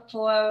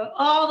for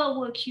all the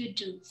work you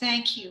do.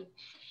 Thank you.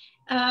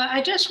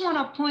 I just want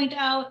to point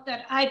out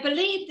that I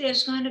believe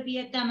there's going to be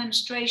a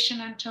demonstration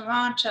in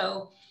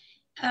Toronto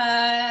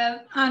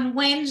on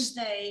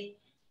Wednesday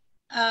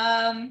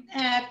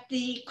at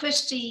the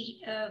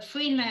Christie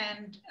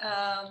Freeland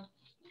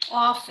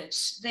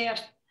office there.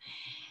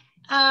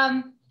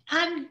 I'm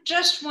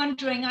just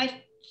wondering,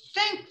 I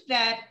think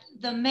that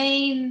the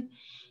main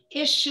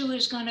issue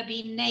is going to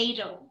be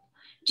NATO.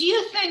 Do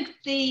you think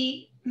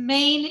the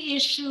main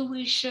issue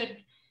we should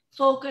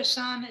focus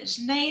on is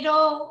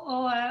NATO,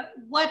 or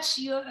what's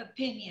your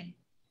opinion?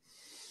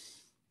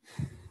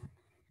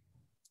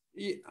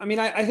 I mean,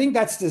 I think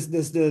that's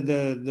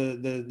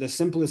the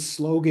simplest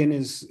slogan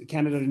is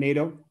Canada to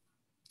NATO.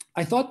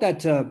 I thought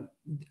that,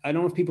 I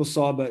don't know if people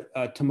saw,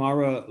 but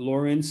Tamara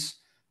Lawrence,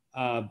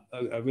 a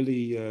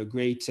really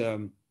great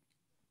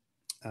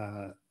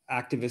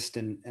activist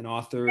and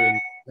author,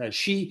 and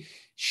she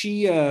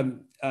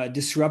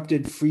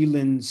disrupted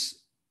Freeland's,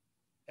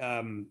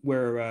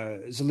 where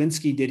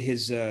Zelensky did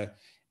his to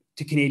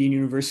Canadian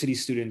university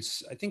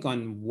students, I think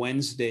on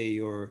Wednesday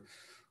or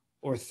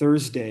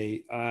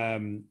Thursday.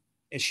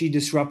 She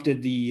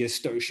disrupted the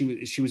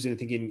she was I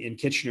think in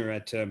Kitchener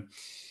at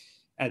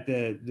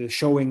the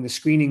showing, the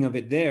screening of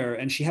it there,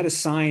 and she had a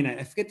sign.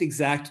 I forget the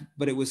exact,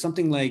 but it was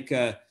something like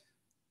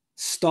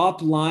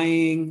 "Stop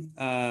lying."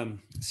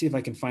 See if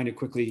I can find it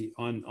quickly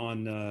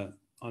on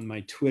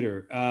my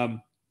Twitter.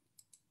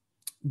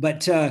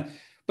 But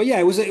yeah,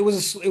 it was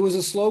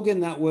a slogan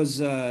that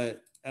was I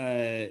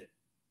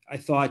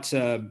thought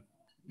a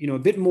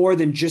bit more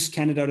than just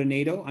Canada to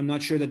NATO. I'm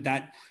not sure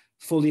that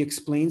fully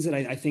explains it.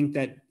 I think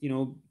that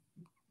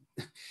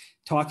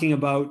talking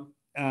about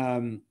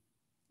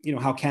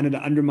how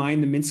Canada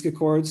undermined the Minsk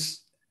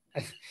Accords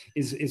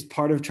is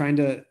part of trying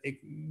to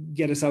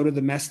get us out of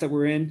the mess that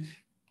we're in.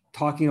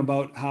 Talking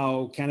about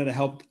how Canada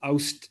helped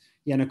oust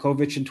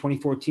Yanukovych in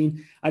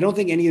 2014. I don't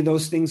think any of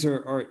those things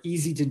are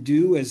easy to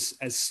do as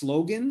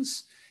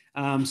slogans.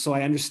 So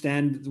I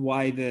understand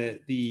why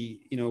the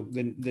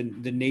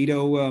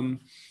NATO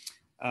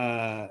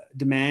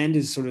demand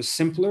is sort of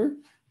simpler.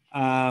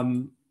 Yeah,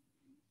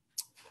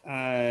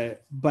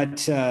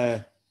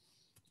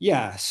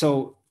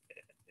 so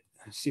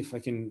let's see if I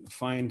can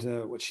find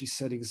what she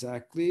said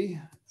exactly.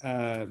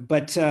 Yeah,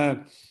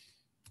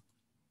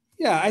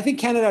 I think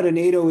Canada to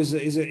NATO is a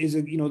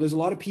there's a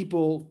lot of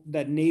people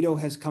that NATO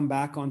has come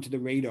back onto the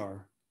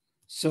radar.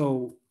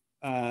 So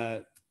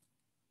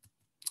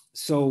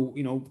so,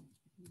 you know,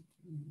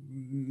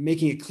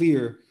 making it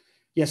clear.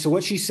 Yeah, so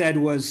what she said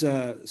was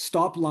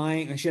stop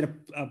lying. She had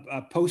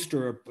a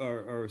poster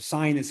or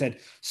sign that said,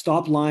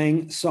 stop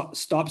lying,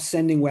 stop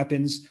sending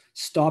weapons,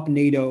 stop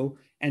NATO,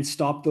 and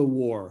stop the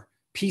war.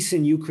 Peace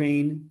in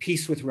Ukraine,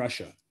 peace with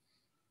Russia.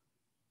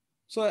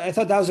 So I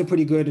thought that was a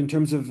pretty good, in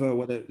terms of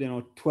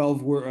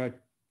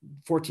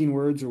 14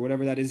 words or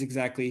whatever that is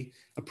exactly,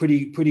 a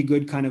pretty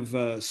good kind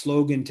of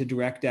slogan to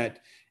direct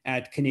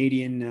at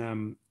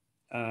Canadian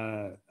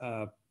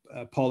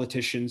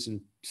politicians,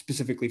 and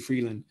specifically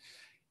Freeland.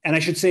 And I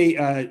should say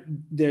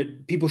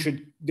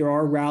there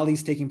are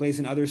rallies taking place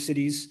in other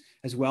cities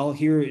as well.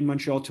 Here in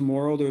Montreal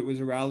tomorrow, there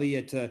was a rally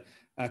at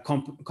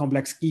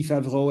Complex Guy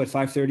Favreau at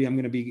 5:30. I'm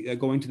going to be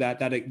going to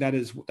that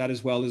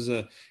as well as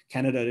a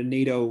Canada to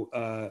NATO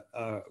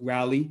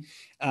rally.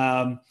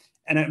 But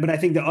I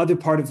think the other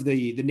part of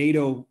the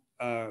NATO,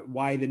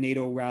 why the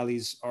NATO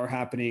rallies are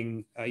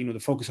happening, the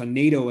focus on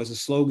NATO as a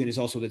slogan is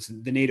also that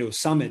the NATO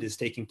summit is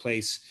taking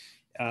place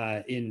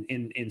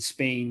in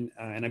Spain,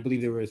 and I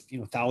believe there were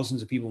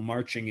thousands of people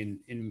marching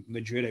in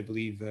Madrid, I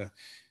believe,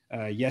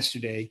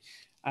 yesterday.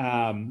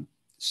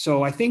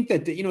 So I think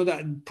that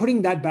that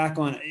putting that back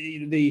on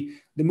the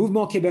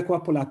Mouvement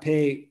Québécois pour la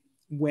Paix,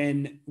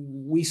 when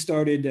we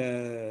started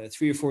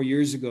 3 or 4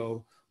 years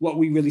ago, what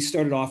we really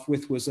started off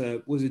with was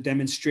a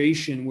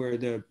demonstration where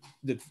the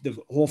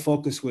whole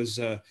focus was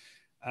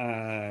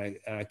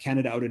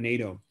Canada out of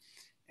NATO.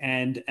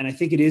 And I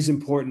think it is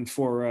important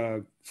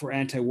for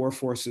anti-war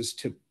forces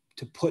to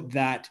put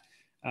that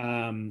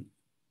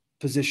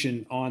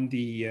position on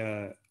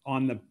the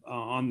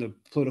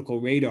political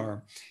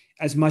radar,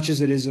 as much as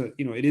it is a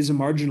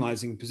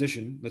marginalizing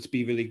position. Let's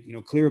be really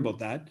clear about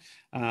that.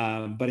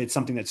 But it's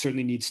something that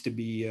certainly needs to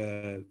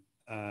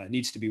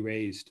be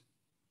raised.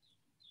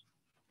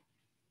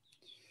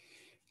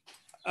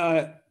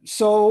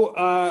 So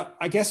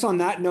I guess on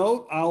that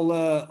note,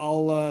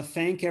 I'll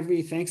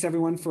thanks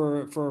everyone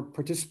for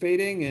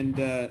participating, and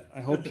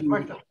I hope you.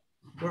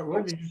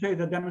 Where did you say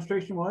the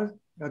demonstration was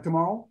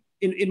tomorrow?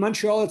 In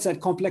Montreal, it's at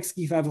Complex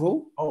Guy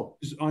Favreau. Oh,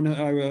 on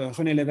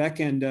René Lévesque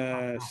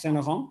and Saint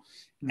Laurent,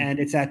 and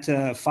it's at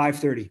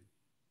 5:30.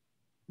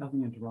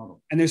 Nothing in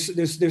Toronto. And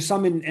there's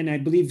some and I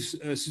believe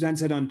Suzanne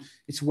said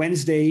it's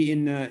Wednesday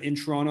in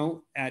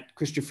Toronto at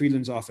Chrystia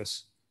Freeland's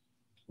office.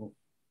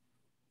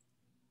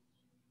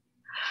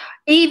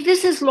 Eve,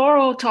 this is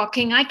Laurel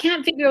talking. I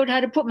can't figure out how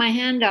to put my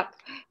hand up,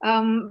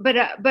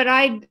 but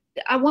I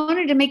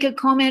wanted to make a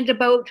comment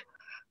about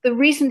the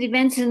recent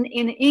events in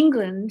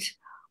England,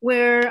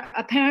 where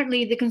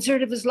apparently the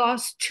Conservatives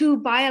lost 2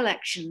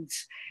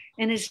 by-elections,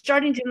 and it's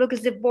starting to look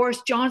as if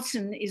Boris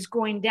Johnson is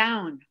going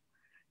down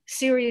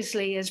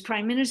seriously as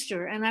Prime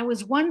Minister. And I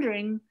was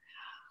wondering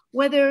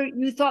whether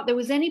you thought there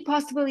was any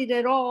possibility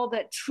at all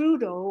that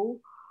Trudeau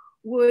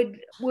would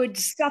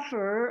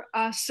suffer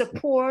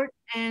support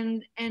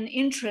and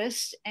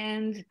interest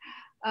and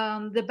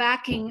the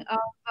backing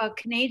of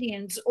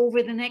Canadians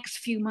over the next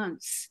few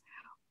months,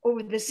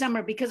 over the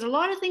summer, because a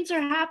lot of things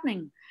are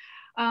happening.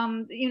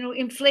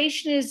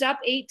 Inflation is up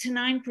 8 to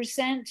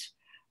 9%.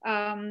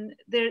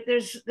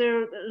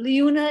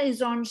 Liuna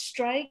is on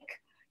strike.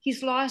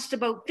 He's lost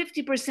about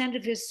 50%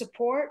 of his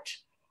support.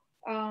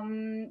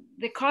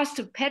 The cost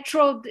of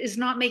petrol is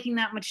not making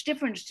that much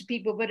difference to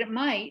people, but it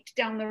might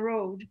down the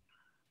road.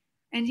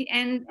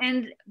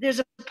 And there's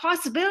a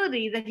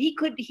possibility that he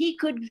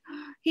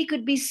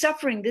could be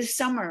suffering this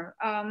summer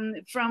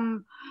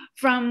from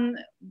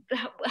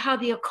how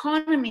the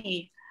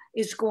economy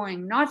is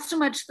going, not so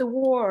much the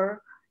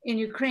war in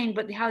Ukraine,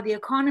 but how the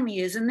economy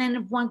is. And then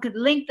if one could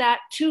link that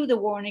to the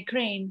war in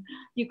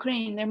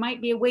Ukraine, there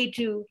might be a way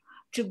to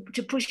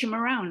push him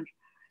around.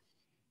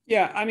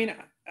 Yeah, I mean,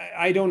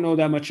 I don't know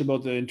that much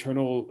about the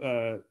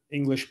internal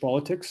English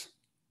politics.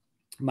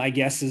 My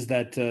guess is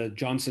that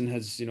Johnson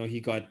has, he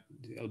got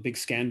a big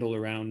scandal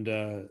around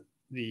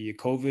the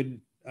COVID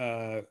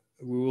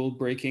rule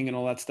breaking and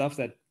all that stuff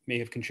that may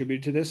have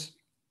contributed to this.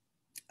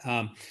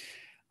 I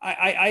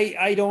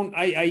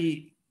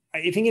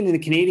think in the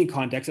Canadian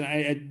context, and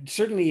I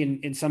certainly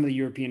in some of the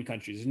European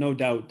countries, there's no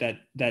doubt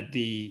that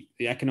the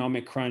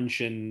economic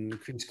crunch and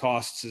increased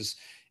costs is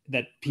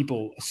that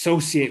people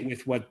associate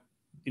with what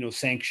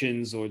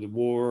sanctions or the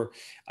war,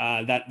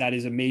 that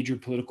is a major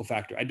political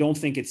factor. I don't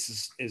think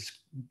it's as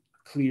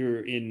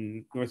clear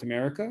in North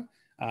America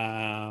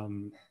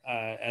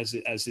as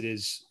it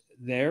is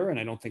there, and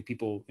I don't think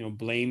people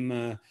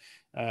blame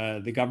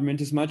the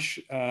government as much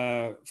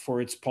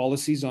for its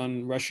policies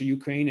on Russia,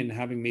 Ukraine, and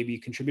having maybe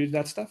contributed to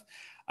that stuff.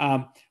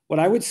 What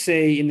I would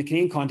say in the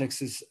Canadian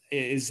context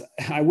is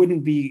I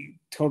wouldn't be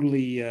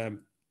totally.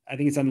 I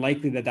think it's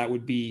unlikely that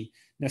would be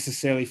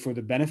necessarily for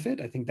the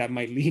benefit. I think that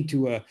might lead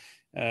to a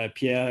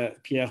Pierre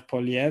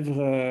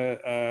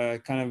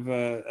Poilievre kind of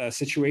a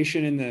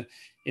situation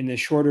in the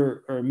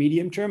shorter or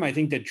medium term. I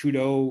think that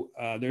Trudeau,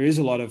 there is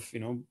a lot of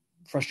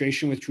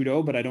frustration with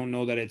Trudeau, but I don't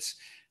know that it's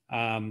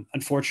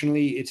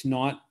unfortunately it's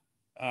not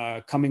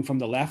coming from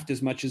the left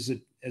as much as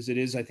it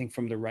is, I think,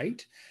 from the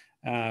right,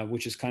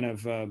 which is kind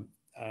of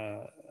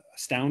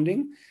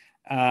astounding.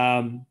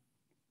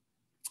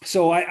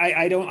 So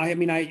I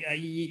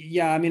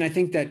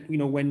think that, you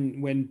know,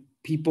 when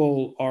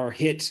people are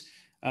hit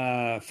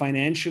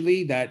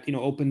financially, that, you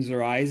know, opens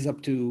their eyes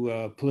up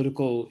to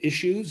political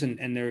issues,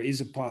 and there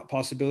is a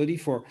possibility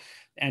for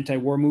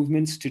anti-war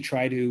movements to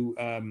try to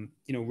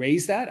you know,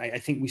 raise that. I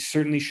think we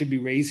certainly should be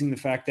raising the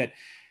fact that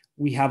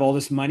we have all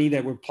this money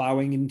that we're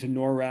plowing into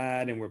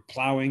NORAD and we're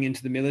plowing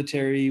into the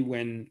military,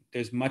 when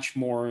there's much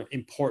more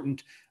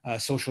important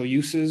social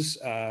uses,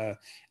 you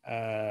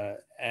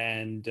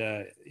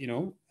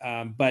know,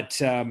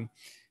 but I'm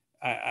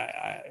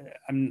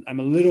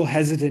a little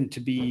hesitant to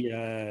be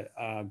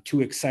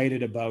too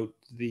excited about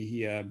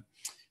the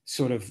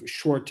sort of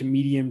short to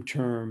medium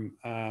term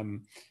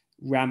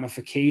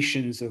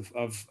ramifications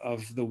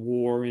of the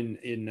war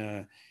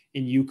in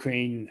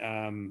Ukraine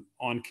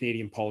on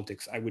Canadian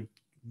politics. I would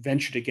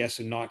venture to guess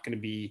are not going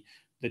to be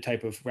the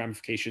type of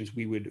ramifications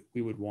we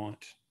would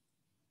want.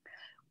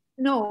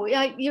 No,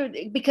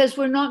 because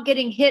we're not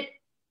getting hit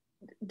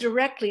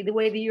directly the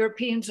way the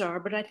Europeans are,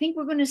 but I think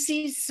we're going to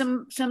see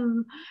some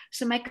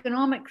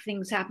economic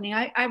things happening.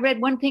 I read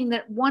one thing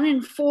that 1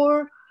 in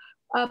 4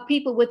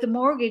 people with a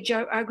mortgage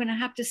are going to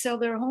have to sell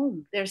their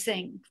home. They're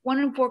saying 1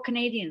 in 4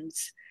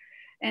 Canadians,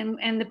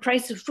 and the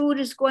price of food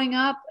is going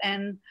up,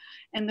 and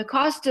the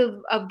cost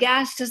of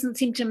gas doesn't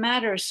seem to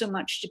matter so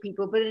much to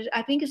people, but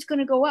I think it's going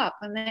to go up,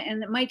 and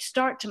it might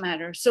start to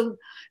matter. So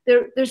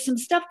there's some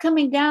stuff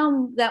coming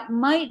down that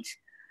might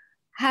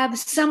have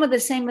some of the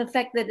same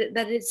effect that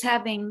it's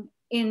having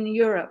in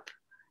Europe,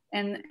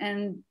 and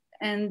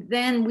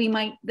then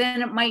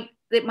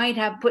it might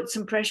have put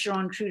some pressure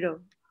on Trudeau.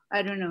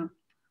 I don't know.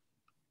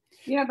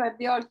 Yeah, but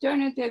the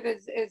alternative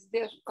is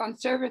the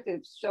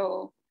conservatives,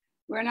 so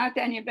we're not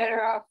any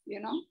better off, you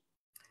know.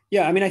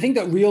 Yeah, I mean, I think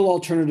that real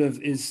alternative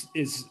is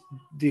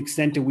the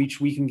extent to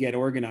which we can get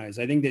organized.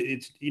 I think that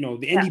it's, you know,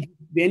 the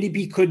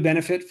NDP could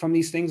benefit from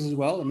these things as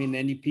well. I mean, the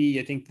NDP,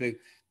 I think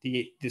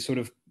the sort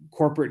of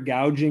corporate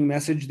gouging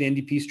message the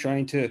NDP is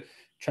trying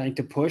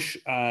to push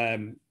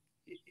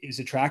is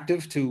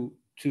attractive to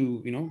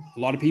you know, a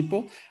lot of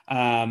people.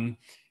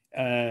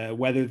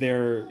 Whether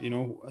they're, you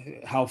know,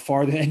 how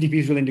far the NDP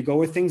is willing to go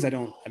with things,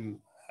 I'm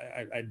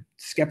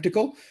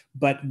skeptical.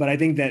 But I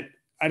think that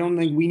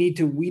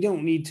we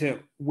don't need to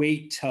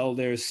wait till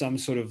there's some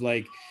sort of,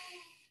 like,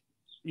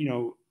 you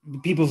know,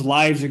 people's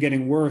lives are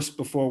getting worse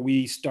before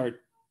we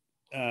start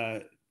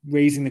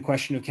raising the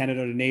question of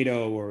Canada to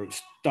NATO, or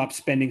stop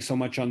spending so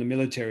much on the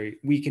military.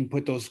 We can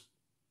put those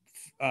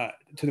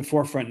to the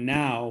forefront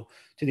now.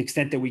 To the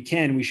extent that we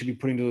can, we should be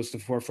putting those to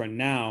the forefront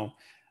now,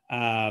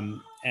 and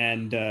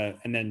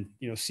then,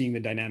 you know, seeing the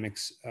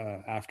dynamics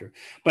after.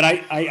 But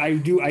I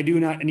do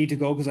not need to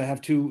go because I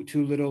have two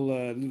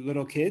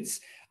little kids.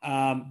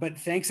 But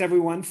thanks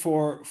everyone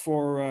for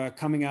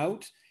coming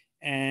out,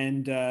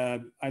 and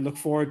I look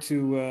forward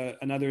to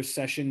another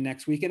session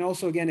next week. And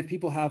also, again, if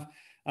people have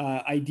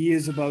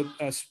ideas about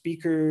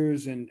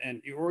speakers and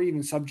or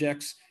even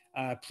subjects,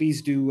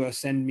 please do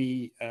send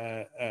me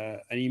an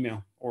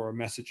email or a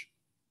message.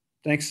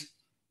 Thanks.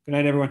 Good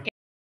night, everyone.